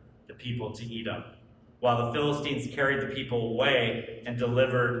delivered the people to Edom, while the Philistines carried the people away and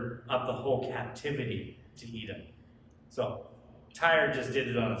delivered up the whole captivity to Edom. So Tyre just did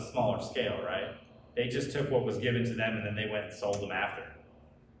it on a smaller scale, right? They just took what was given to them and then they went and sold them after.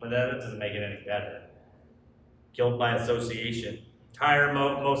 But that doesn't make it any better. Guilt by association. Tyre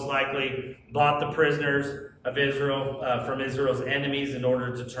most likely bought the prisoners of Israel from Israel's enemies in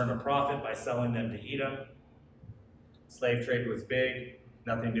order to turn a profit by selling them to Edom. Slave trade was big,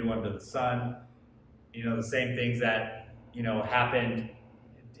 nothing new under the sun. You know, the same things that, happened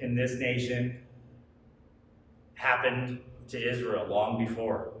in this nation happened to Israel long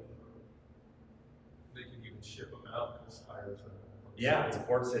before. They can even ship them out because Tyre's Yeah, it's a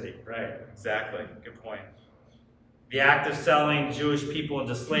port city, right? Exactly. Good point. The act of selling Jewish people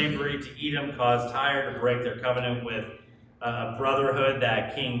into slavery to Edom caused Tyre to break their covenant with a brotherhood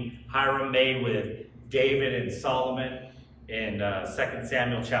that King Hiram made with David and Solomon. in 2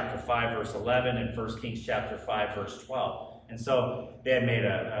 Samuel chapter 5, verse 11, and 1 Kings chapter 5, verse 12. And so they had made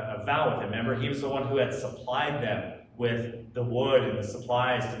a vow with him. Remember, he was the one who had supplied them with the wood and the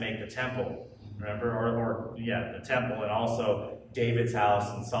supplies to make the temple. Remember, the temple, and also David's house,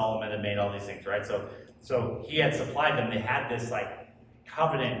 and Solomon had made all these things, right? So he had supplied them. They had this like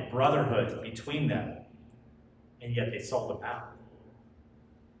covenant brotherhood between them, and yet they sold him out.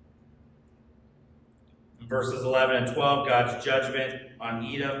 In verses 11 and 12, God's judgment on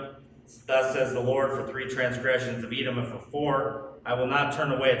Edom. Thus says the Lord, for 3 transgressions of Edom, and for 4, I will not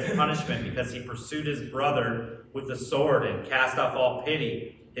turn away its punishment, because he pursued his brother with the sword and cast off all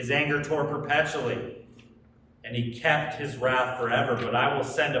pity. His anger tore perpetually, and he kept his wrath forever. But I will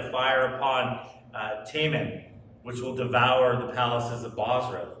send a fire upon Teman, which will devour the palaces of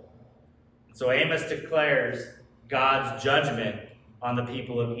Bozrah. And so Amos declares God's judgment on the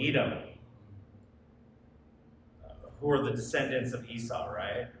people of Edom, who are the descendants of Esau,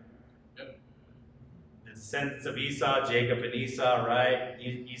 right? Yep. The descendants of Esau, Jacob and Esau, right?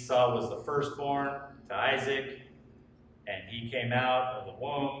 Esau was the firstborn to Isaac, and he came out of the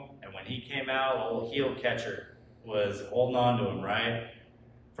womb, and when he came out, a little heel catcher was holding on to him, right?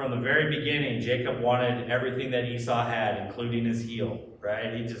 From the very beginning, Jacob wanted everything that Esau had, including his heel,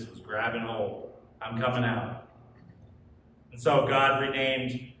 right? He just was grabbing hold. I'm coming out. And so God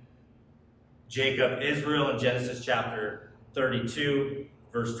renamed Jacob Israel in Genesis chapter 32,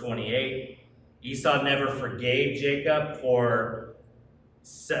 verse 28. Esau never forgave Jacob for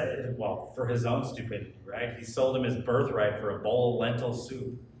his own stupidity, right? He sold him his birthright for a bowl of lentil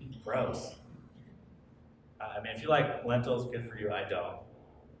soup. Gross. I mean, if you like lentils, good for you. I don't.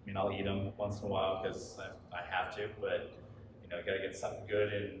 I mean, I'll eat them once in a while because I have to, but, you know, you got to get something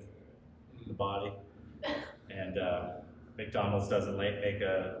good in the body. And McDonald's doesn't make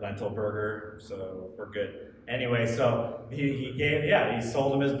a lentil burger, so we're good. Anyway, so he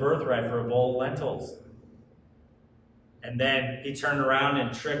sold him his birthright for a bowl of lentils. And then he turned around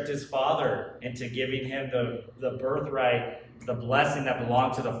and tricked his father into giving him the birthright, the blessing that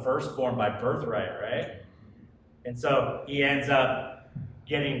belonged to the firstborn by birthright, right? And so he ends up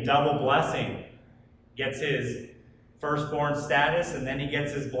getting double blessing, gets his firstborn status, and then he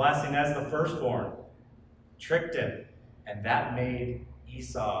gets his blessing as the firstborn. Tricked him. And that made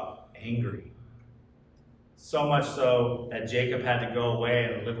Esau angry. So much so that Jacob had to go away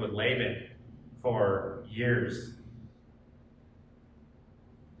and live with Laban for years.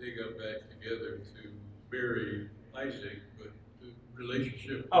 They got back together to bury Isaac, but the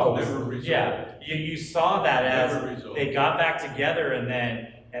relationship never resolved. Yeah, you saw that as they got back together, and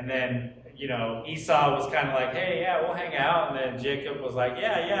then you know, Esau was kind of like, hey, yeah, we'll hang out, and then Jacob was like,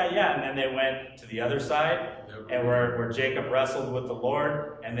 yeah, and then they went to the other side, and where Jacob wrestled with the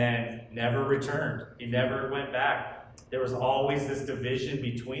Lord, and then never returned. He never went back. There was always this division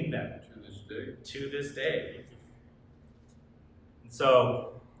between them. To this day. And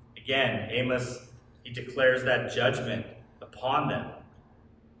so, again, Amos, he declares that judgment upon them.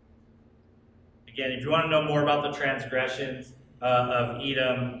 Again, if you want to know more about the transgressions of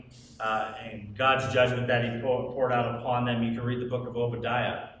Edom and God's judgment that he poured out upon them, you can read the book of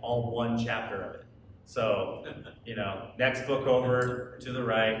Obadiah, all one chapter of it. So, you know, next book over to the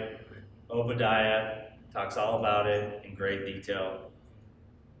right, Obadiah, talks all about it in great detail.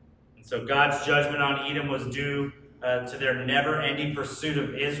 And so God's judgment on Edom was due to their never-ending pursuit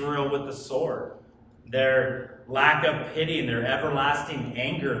of Israel with the sword, their lack of pity and their everlasting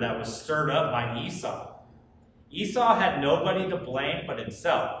anger that was stirred up by Esau. Esau had nobody to blame but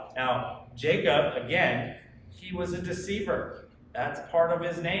himself. Now, Jacob, again, he was a deceiver. That's part of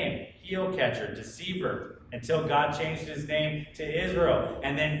his name, heel catcher, deceiver, until God changed his name to Israel.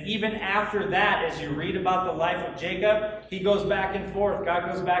 And then even after that, as you read about the life of Jacob, he goes back and forth.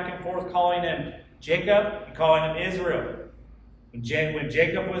 God goes back and forth calling him Jacob and calling him Israel. When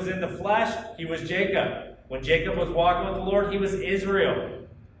Jacob was in the flesh, he was Jacob. When Jacob was walking with the Lord, he was Israel.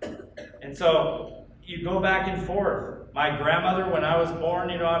 And so you go back and forth. My grandmother, when I was born,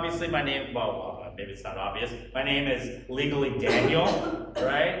 you know, obviously my name, maybe it's not obvious. My name is legally Daniel,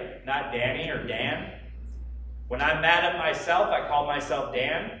 right? Not Danny or Dan. When I'm mad at myself, I call myself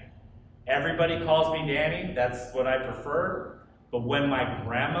Dan. Everybody calls me Danny. That's what I prefer. But when my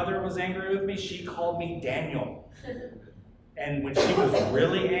grandmother was angry with me, she called me Daniel. And when she was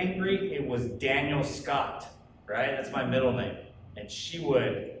really angry, it was Daniel Scott, right? That's my middle name. And she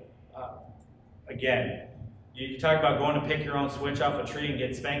would, again, you talk about going to pick your own switch off a tree and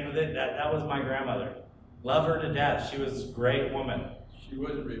get spanked with it. That was my grandmother. Love her to death. She was a great woman. She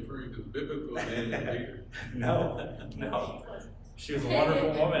wasn't referring to the biblical name. No. She was a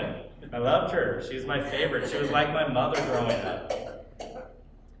wonderful woman. I loved her. She was my favorite. She was like my mother growing up.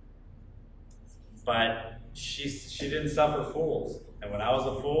 But she didn't suffer fools. And when I was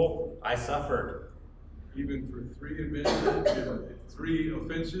a fool, I suffered. Even for 3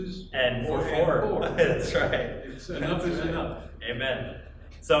 offenses? And for 4. That's right. Enough is enough. Amen.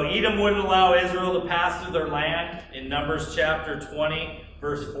 So Edom wouldn't allow Israel to pass through their land. In Numbers chapter 20,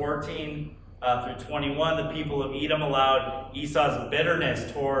 verse 14 through 21, the people of Edom allowed Esau's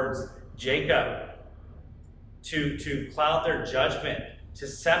bitterness towards Jacob to cloud their judgment, to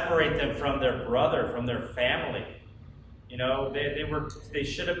separate them from their brother, from their family. You know, they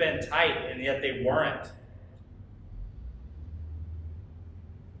should have been tight, and yet they weren't.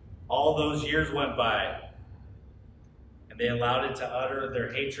 All those years went by, and they allowed it to utter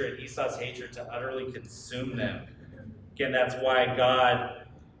their hatred, Esau's hatred, to utterly consume them. Again, that's why God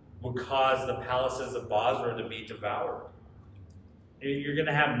would cause the palaces of Bozrah to be devoured. You're going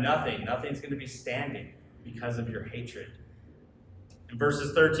to have nothing. Nothing's going to be standing because of your hatred. In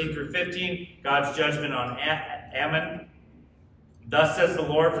verses 13 through 15, God's judgment on Ammon. Thus says the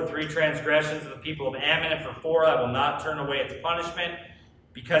Lord, for 3 transgressions of the people of Ammon, and for 4 I will not turn away its punishment,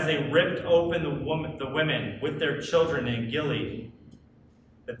 because they ripped open the women with their children in Gilead,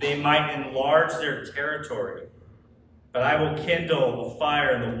 that they might enlarge their territory. But I will kindle a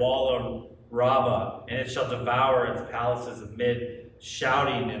fire in the wall of Rabbah, and it shall devour its palaces amid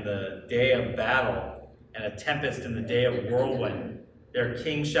shouting in the day of battle, and a tempest in the day of whirlwind. Their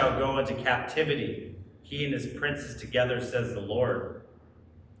king shall go into captivity, he and his princes together, says the Lord.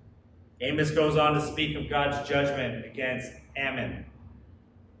 Amos goes on to speak of God's judgment against Ammon,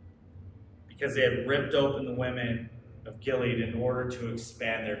 because they had ripped open the women of Gilead in order to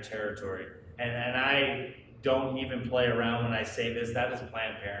expand their territory. And I don't even play around when I say this. That is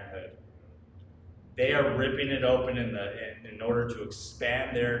Planned Parenthood. They are ripping it open in order to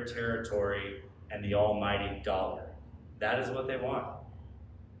expand their territory and the almighty dollar. That is what they want.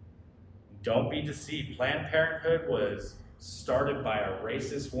 Don't be deceived. Planned Parenthood was started by a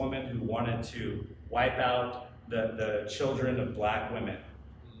racist woman who wanted to wipe out the children of black women.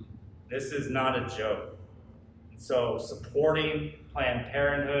 This is not a joke. So supporting Planned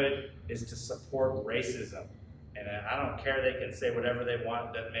Parenthood is to support racism. And I don't care, they can say whatever they want,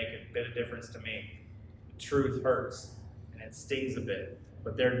 it doesn't make a bit of difference to me. The truth hurts, and it stings a bit.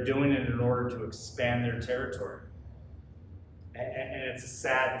 But they're doing it in order to expand their territory. And it's a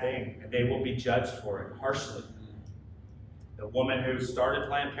sad thing, and they will be judged for it harshly. The woman who started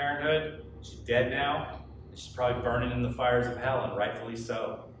Planned Parenthood, she's dead now. She's probably burning in the fires of hell, and rightfully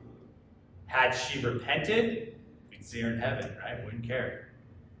so. Had she repented, we'd see her in heaven, right? Wouldn't care.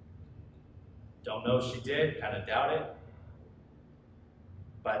 Don't know if she did, kind of doubt it.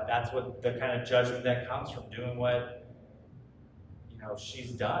 But that's what the kind of judgment that comes from doing what,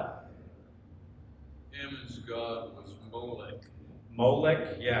 she's done. Ammon's god was Molech.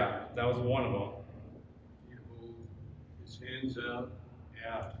 Molech, yeah, that was one of them. He hold his hands out.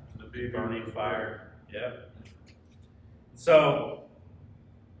 Yeah, the big burning fire. Yep. So,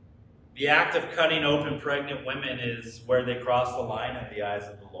 the act of cutting open pregnant women is where they cross the line in the eyes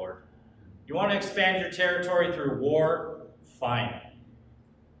of the Lord. You want to expand your territory through war? Fine.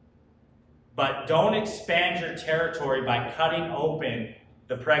 But don't expand your territory by cutting open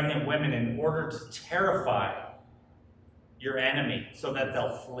the pregnant women in order to terrify your enemy so that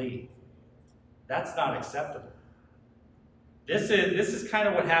they'll flee. That's not acceptable. This is kind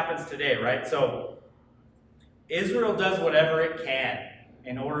of what happens today, right? So Israel does whatever it can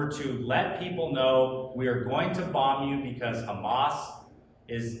in order to let people know we are going to bomb you because Hamas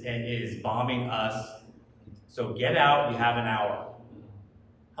is bombing us. So get out, you have an hour.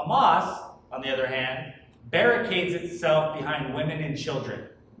 Hamas, on the other hand, barricades itself behind women and children.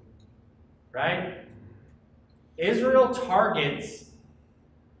 Right? Israel targets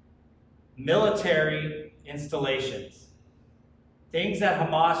military installations. Things that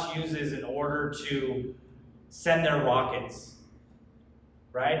Hamas uses in order to send their rockets.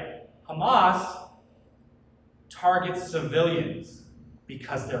 Right? Hamas targets civilians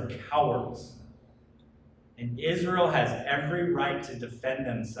because they're cowards. And Israel has every right to defend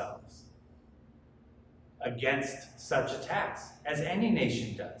themselves against such attacks, as any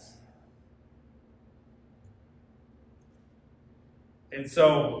nation does. And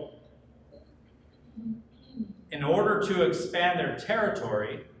so, in order to expand their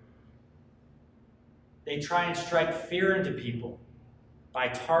territory, they try and strike fear into people by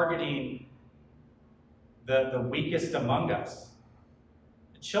targeting the weakest among us.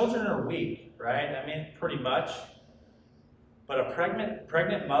 The children are weak, right? I mean, pretty much. But a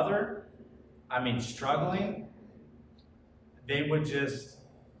pregnant mother, struggling, they would just,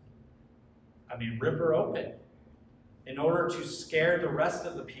 rip her open in order to scare the rest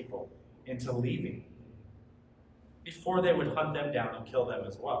of the people into leaving before they would hunt them down and kill them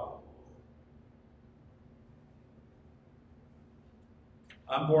as well.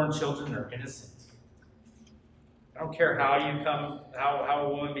 Unborn children are innocent. I don't care how a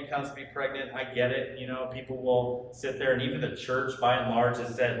woman becomes to be pregnant. I get it. People will sit there, and even the church, by and large,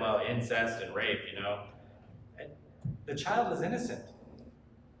 has said, well, incest and rape, And the child is innocent.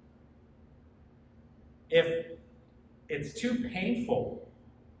 If it's too painful,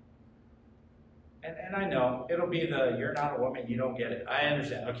 and I know it'll be you're not a woman, you don't get it. I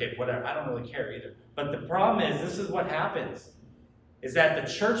understand. Okay, whatever. I don't really care either. But the problem is, this is what happens, is that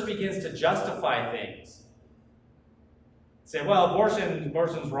the church begins to justify things. Say, well,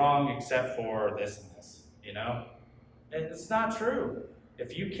 abortion's wrong except for this and this, And it's not true.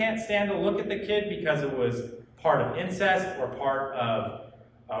 If you can't stand to look at the kid because it was part of incest or part of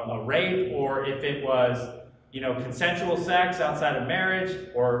a rape, or if it was, consensual sex outside of marriage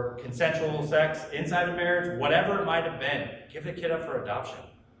or consensual sex inside of marriage, whatever it might have been, give the kid up for adoption.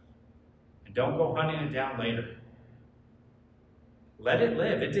 And don't go hunting it down later. Let it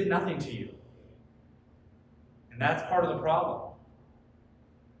live. It did nothing to you. And that's part of the problem.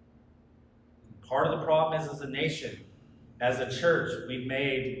 Part of the problem is, as a nation, as a church, we've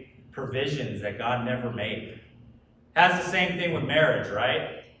made provisions that God never made. Has the same thing with marriage,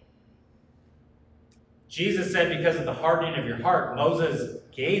 right? Jesus said, because of the hardening of your heart, Moses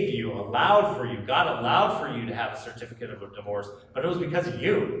allowed for you, God allowed for you to have a certificate of divorce, but it was because of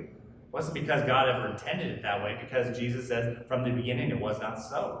you. It wasn't because God ever intended it that way, because Jesus said from the beginning it was not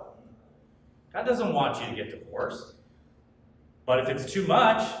so. God doesn't want you to get divorced. But if it's too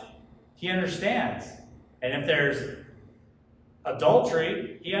much, he understands. And if there's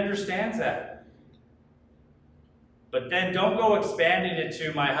adultery, he understands that. But then don't go expanding it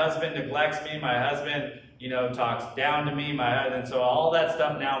to, my husband neglects me, my husband, talks down to me, and so all that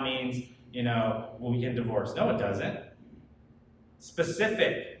stuff now means, we can divorce. No, it doesn't.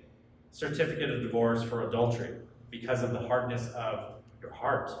 Specific certificate of divorce for adultery because of the hardness of your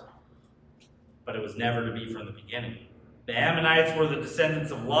heart. But it was never to be from the beginning. The Ammonites were the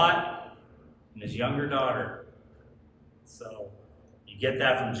descendants of Lot and his younger daughter. So you get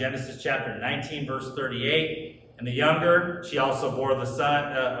that from Genesis chapter 19, verse 38. And the younger, she also bore a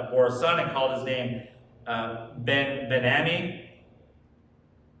son and called his name Ben-Ami.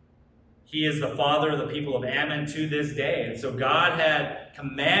 He is the father of the people of Ammon to this day. And so God had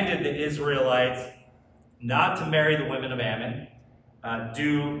commanded the Israelites not to marry the women of Ammon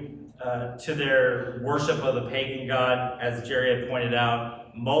due to their worship of the pagan god, as Jerry had pointed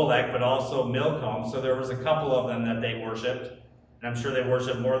out, Molech, but also Milcom. So there was a couple of them that they worshipped. And I'm sure they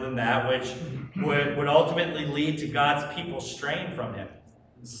worshiped more than that, which would ultimately lead to God's people straying from him.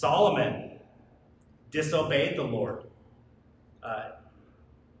 Solomon disobeyed the Lord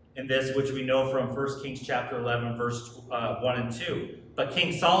in this, which we know from 1 Kings chapter 11, verse 1 and 2. But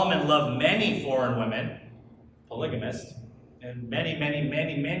King Solomon loved many foreign women, polygamist, and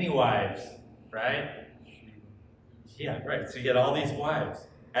many wives, right? Yeah, right. So you get all these wives,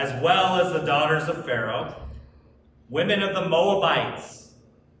 as well as the daughters of Pharaoh, women of the Moabites,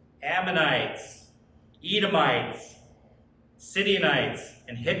 Ammonites, Edomites, Sidonites,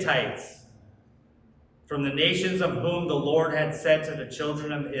 and Hittites, from the nations of whom the Lord had said to the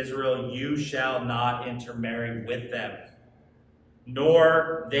children of Israel, you shall not intermarry with them,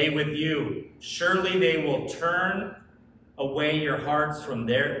 nor they with you. Surely they will turn away your hearts from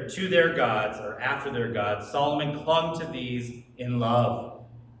to their gods, or after their gods. Solomon clung to these in love.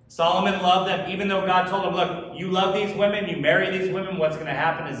 Solomon loved them, even though God told him, look, you love these women, you marry these women, what's going to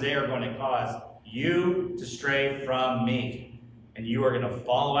happen is they are going to cause you to stray from me. And you are going to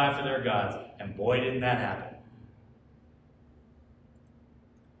follow after their gods. And boy, didn't that happen.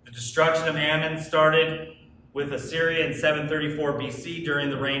 The destruction of Ammon started with Assyria in 734 BC during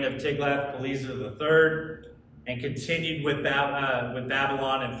the reign of Tiglath-Pileser III, and continued with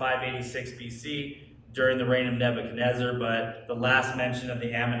Babylon in 586 BC during the reign of Nebuchadnezzar. But the last mention of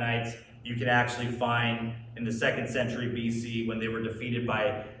the Ammonites you can actually find in the 2nd century BC when they were defeated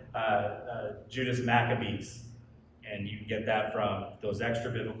by Judas Maccabees. And you can get that from those extra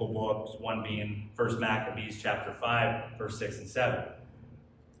biblical books, one being 1 Maccabees chapter 5, verse 6 and 7.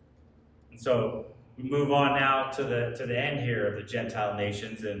 And so we move on now to the end here of the Gentile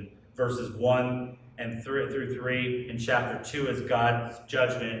nations in verses 1 and through 3 in chapter 2, as God's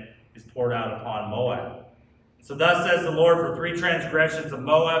judgment is poured out upon Moab. So thus says the Lord, for 3 transgressions of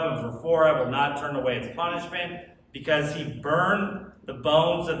Moab and for 4 I will not turn away its punishment, because he burned the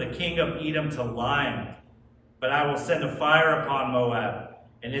bones of the king of Edom to lime, But I will send a fire upon Moab,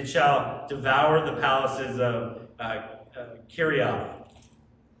 and it shall devour the palaces of Kirioth.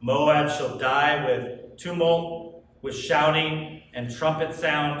 Moab shall die with tumult, with shouting and trumpet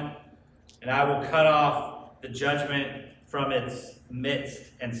sound, and I will cut off the judgment from its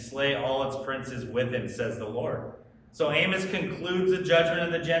midst and slay all its princes with him, says the Lord. So Amos concludes the judgment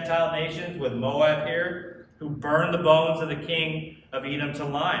of the Gentile nations with Moab here, who burned the bones of the king of Edom to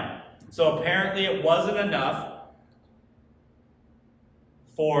lime. So apparently it wasn't enough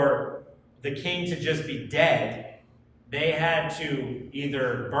for the king to just be dead. They had to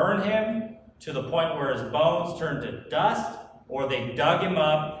either burn him to the point where his bones turned to dust, or they dug him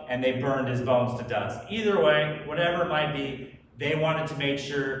up and they burned his bones to dust. Either way, whatever it might be, they wanted to make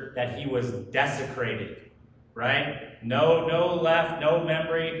sure that he was desecrated, right? No left, no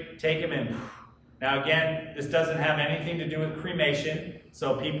memory, take him in. Now again, this doesn't have anything to do with cremation,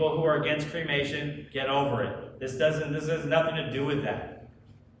 so people who are against cremation, get over it. This has nothing to do with that.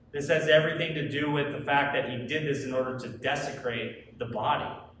 This has everything to do with the fact that he did this in order to desecrate the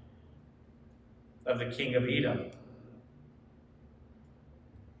body of the king of Edom.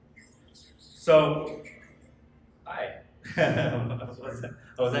 So, hi.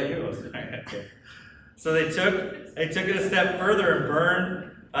 Was that you? Okay. So they took it a step further and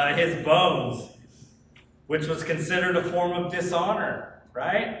burned his bones, which was considered a form of dishonor,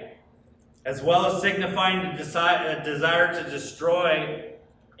 right? As well as signifying a desire to destroy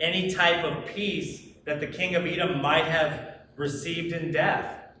any type of peace that the king of Edom might have received in death.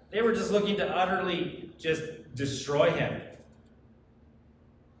 They were just looking to utterly just destroy him.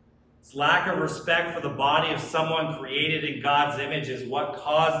 This lack of respect for the body of someone created in God's image is what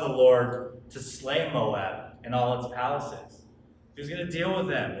caused the Lord to slay Moab and all its palaces. He was going to deal with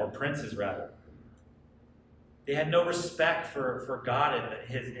them, or princes rather. They had no respect for God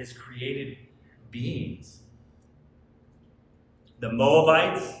and his created beings. The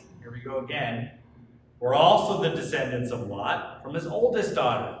Moabites, here we go again, were also the descendants of Lot from his oldest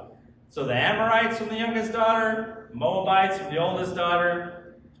daughter. So the Amorites from the youngest daughter, Moabites from the oldest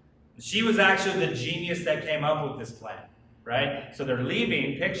daughter. She was actually the genius that came up with this plan, right? So they're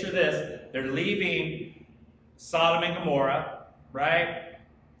leaving, picture this, they're leaving Sodom and Gomorrah, right?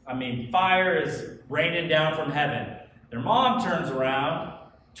 I mean, fire is raining down from heaven. Their mom turns around,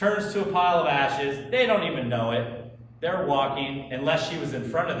 turns to a pile of ashes. They don't even know it. They're walking, unless she was in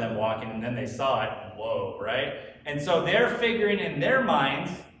front of them walking, and then they saw it. Whoa, right? And so they're figuring in their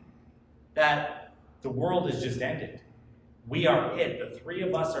minds that the world has just ended. We are it. The three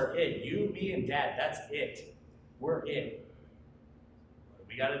of us are it. You, me, and Dad, that's it. We're it. What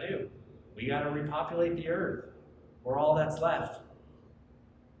do we got to do? We got to repopulate the earth. We're all that's left.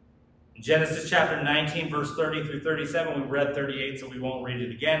 In Genesis chapter 19, verse 30 through 37, we read 38, so we won't read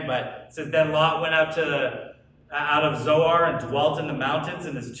it again, but it says, Then Lot went out of Zoar and dwelt in the mountains,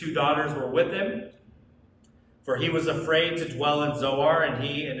 and his 2 daughters were with him. For he was afraid to dwell in Zoar, and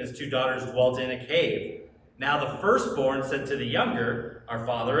he and his 2 daughters dwelt in a cave. Now the firstborn said to the younger, Our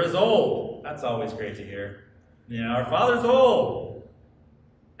father is old. That's always great to hear. You know, our father's old.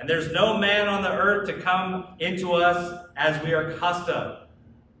 And there's no man on the earth to come into us as we are accustomed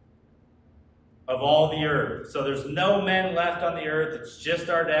of all the earth. So there's no men left on the earth. It's just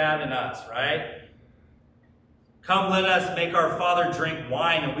our dad and us, right? Come, let us make our father drink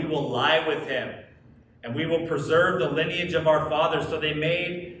wine, and we will lie with him, and we will preserve the lineage of our father. So they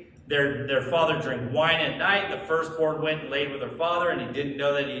made their father drink wine at night. The firstborn went and laid with her father, and he didn't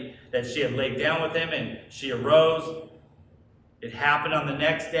know that she had laid down with him, and she arose. It happened on the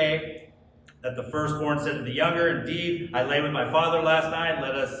next day that the firstborn said to the younger, Indeed, I lay with my father last night.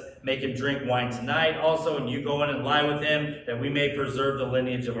 Let us make him drink wine tonight also, and you go in and lie with him, that we may preserve the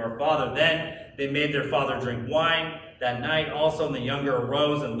lineage of our father. Then they made their father drink wine that night also, and the younger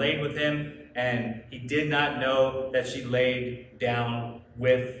arose and laid with him, and he did not know that she laid down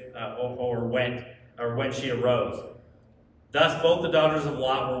with when she arose. Thus both the daughters of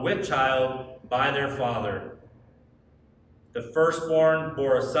Lot were with child by their father. The firstborn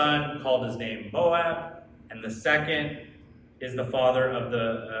bore a son, called his name Moab, and the second is the father of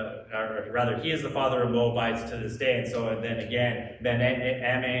he is the father of Moabites to this day. And so then again,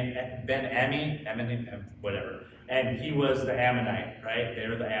 whatever. And he was the Ammonite, right? They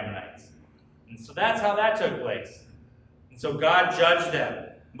were the Ammonites. And so that's how that took place. And so God judged them.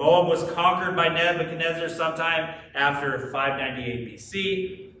 Moab was conquered by Nebuchadnezzar sometime after 598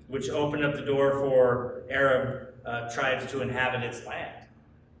 BC, which opened up the door for Arab tribes to inhabit its land.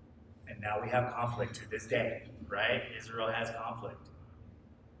 And now we have conflict to this day, right? Israel has conflict.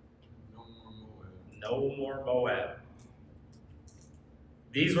 No more Moab. No more Moab.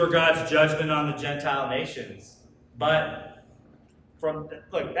 These were God's judgment on the Gentile nations. But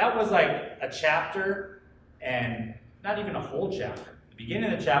look, that was like a chapter, and not even a whole chapter. The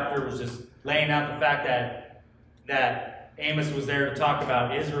beginning of the chapter was just laying out the fact that Amos was there to talk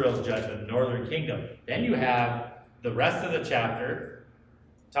about Israel's judgment, the northern kingdom. Then you have the rest of the chapter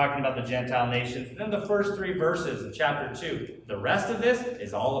talking about the Gentile nations. And then the first 3 verses of chapter 2. The rest of this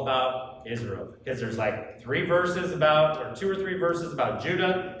is all about Israel. Because there's like 3 verses about, or 2 or 3 verses about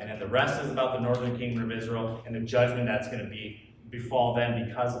Judah, and then the rest is about the northern kingdom of Israel and the judgment that's going to befall them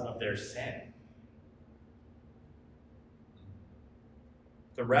because of their sin.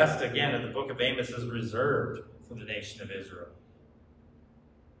 The rest, again, of the book of Amos is reserved for the nation of Israel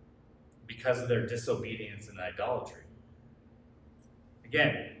because of their disobedience and idolatry.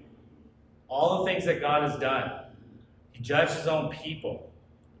 Again, all the things that God has done, he judged his own people,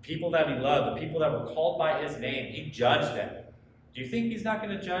 the people that he loved, the people that were called by his name. He judged them. Do you think he's not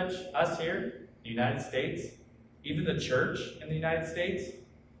going to judge us here, the United States, even the church in the United States?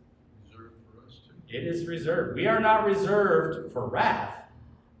 Reserved for us too. It is reserved. We are not reserved for wrath,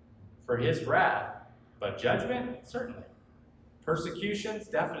 for his wrath, but judgment, certainly. Persecutions,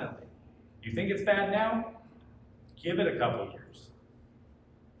 definitely. You think it's bad now? Give it a couple years.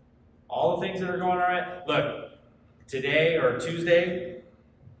 All the things that are going on right. Look, today or Tuesday,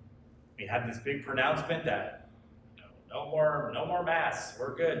 we had this big pronouncement that no more masks,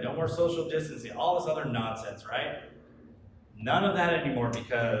 we're good, no more social distancing, all this other nonsense, right? None of that anymore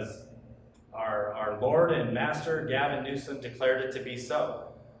because our Lord and Master Gavin Newsom declared it to be so.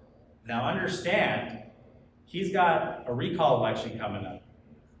 Now understand, he's got a recall election coming up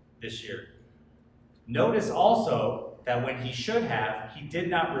this year. Notice also that when he should have, he did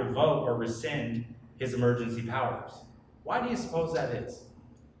not revoke or rescind his emergency powers. Why do you suppose that is?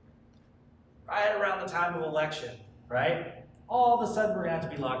 Right around the time of election, right? All of a sudden we're going to have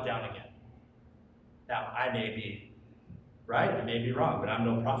to be locked down again. Now, I may be right, I may be wrong, but I'm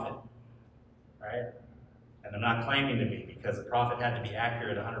no prophet, right? And I'm not claiming to be, because a prophet had to be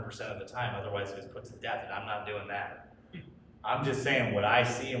accurate 100% of the time, otherwise he was put to death, and I'm not doing that. I'm just saying what I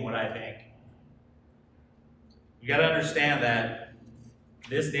see and what I think. You got to understand that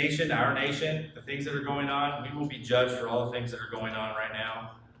this nation, our nation, the things that are going on, we will be judged for all the things that are going on right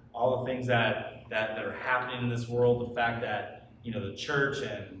now, all the things that are happening in this world, the fact that the church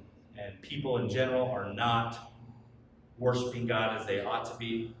and people in general are not worshiping God as they ought to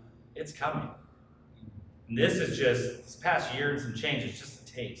be. It's coming. And this past year and some change, it's just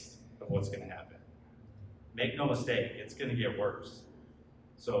a taste of what's going to happen. Make no mistake, it's going to get worse.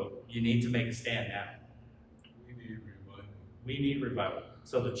 So you need to make a stand now. We need revival.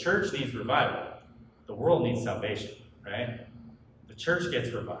 So the church needs revival. The world needs salvation, right? The church gets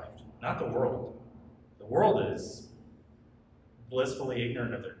revived, not the world. The world is blissfully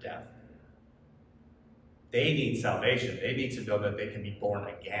ignorant of their death. They need salvation. They need to know that they can be born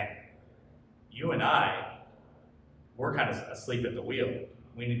again. You and I, we're kind of asleep at the wheel.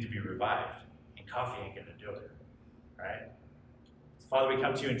 We need to be revived, and coffee ain't going to do it, right? Father, we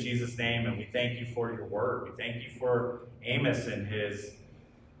come to you in Jesus' name, and we thank you for your word. We thank you for Amos and his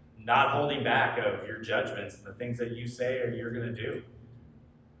not holding back of your judgments and the things that you say or you're going to do.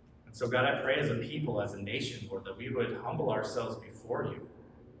 And so, God, I pray as a people, as a nation, Lord, that we would humble ourselves before you.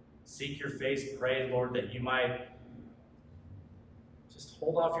 Seek your face, pray, Lord, that you might just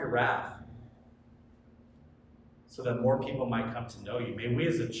hold off your wrath so that more people might come to know you. May we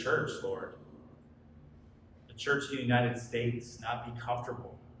as a church, Lord, the church of the United States, not be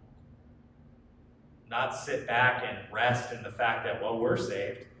comfortable, not sit back and rest in the fact that, well, we're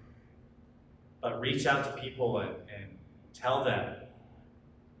saved, but reach out to people and tell them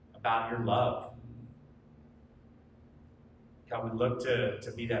about your love. God, we look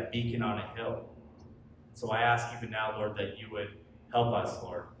to be that beacon on a hill. So I ask even now, Lord, that you would help us,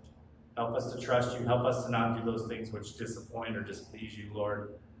 Lord. Help us to trust you. Help us to not do those things which disappoint or displease you,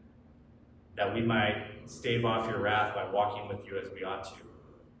 Lord. That we might stave off your wrath by walking with you as we ought to,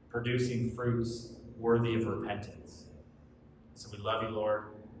 producing fruits worthy of repentance. So we love you, Lord,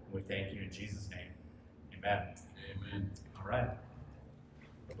 and we thank you in Jesus' name. Amen. Amen. All right.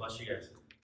 God bless you guys.